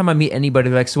 Anytime I meet anybody,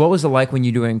 they're like, so what was it like when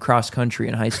you were doing cross country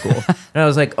in high school? And I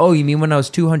was like, oh, you mean when I was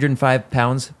 205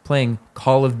 pounds playing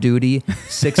Call of Duty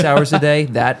 6 hours a day?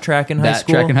 That track in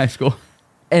high school?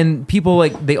 And people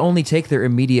like, they only take their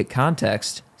immediate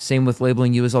context. Same with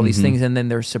labeling you as all these things. And then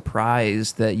they're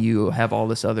surprised that you have all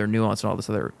this other nuance and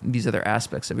all these other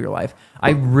aspects of your life. I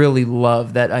really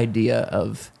love that idea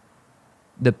of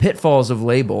the pitfalls of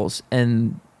labels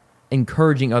and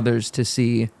encouraging others to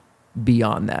see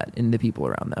beyond that in the people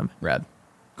around them. Rad.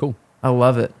 Cool. I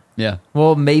love it. Yeah.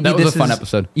 Well, maybe that was a fun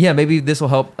episode. Yeah, maybe this will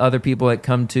help other people like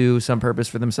come to some purpose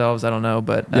for themselves. I don't know,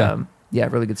 but yeah,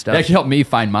 really good stuff. It actually helped me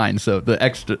find mine. So the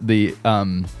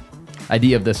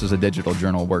idea of this as a digital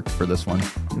journal worked for this one.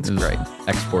 It's great.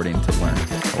 Exporting to learn.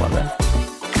 I love that.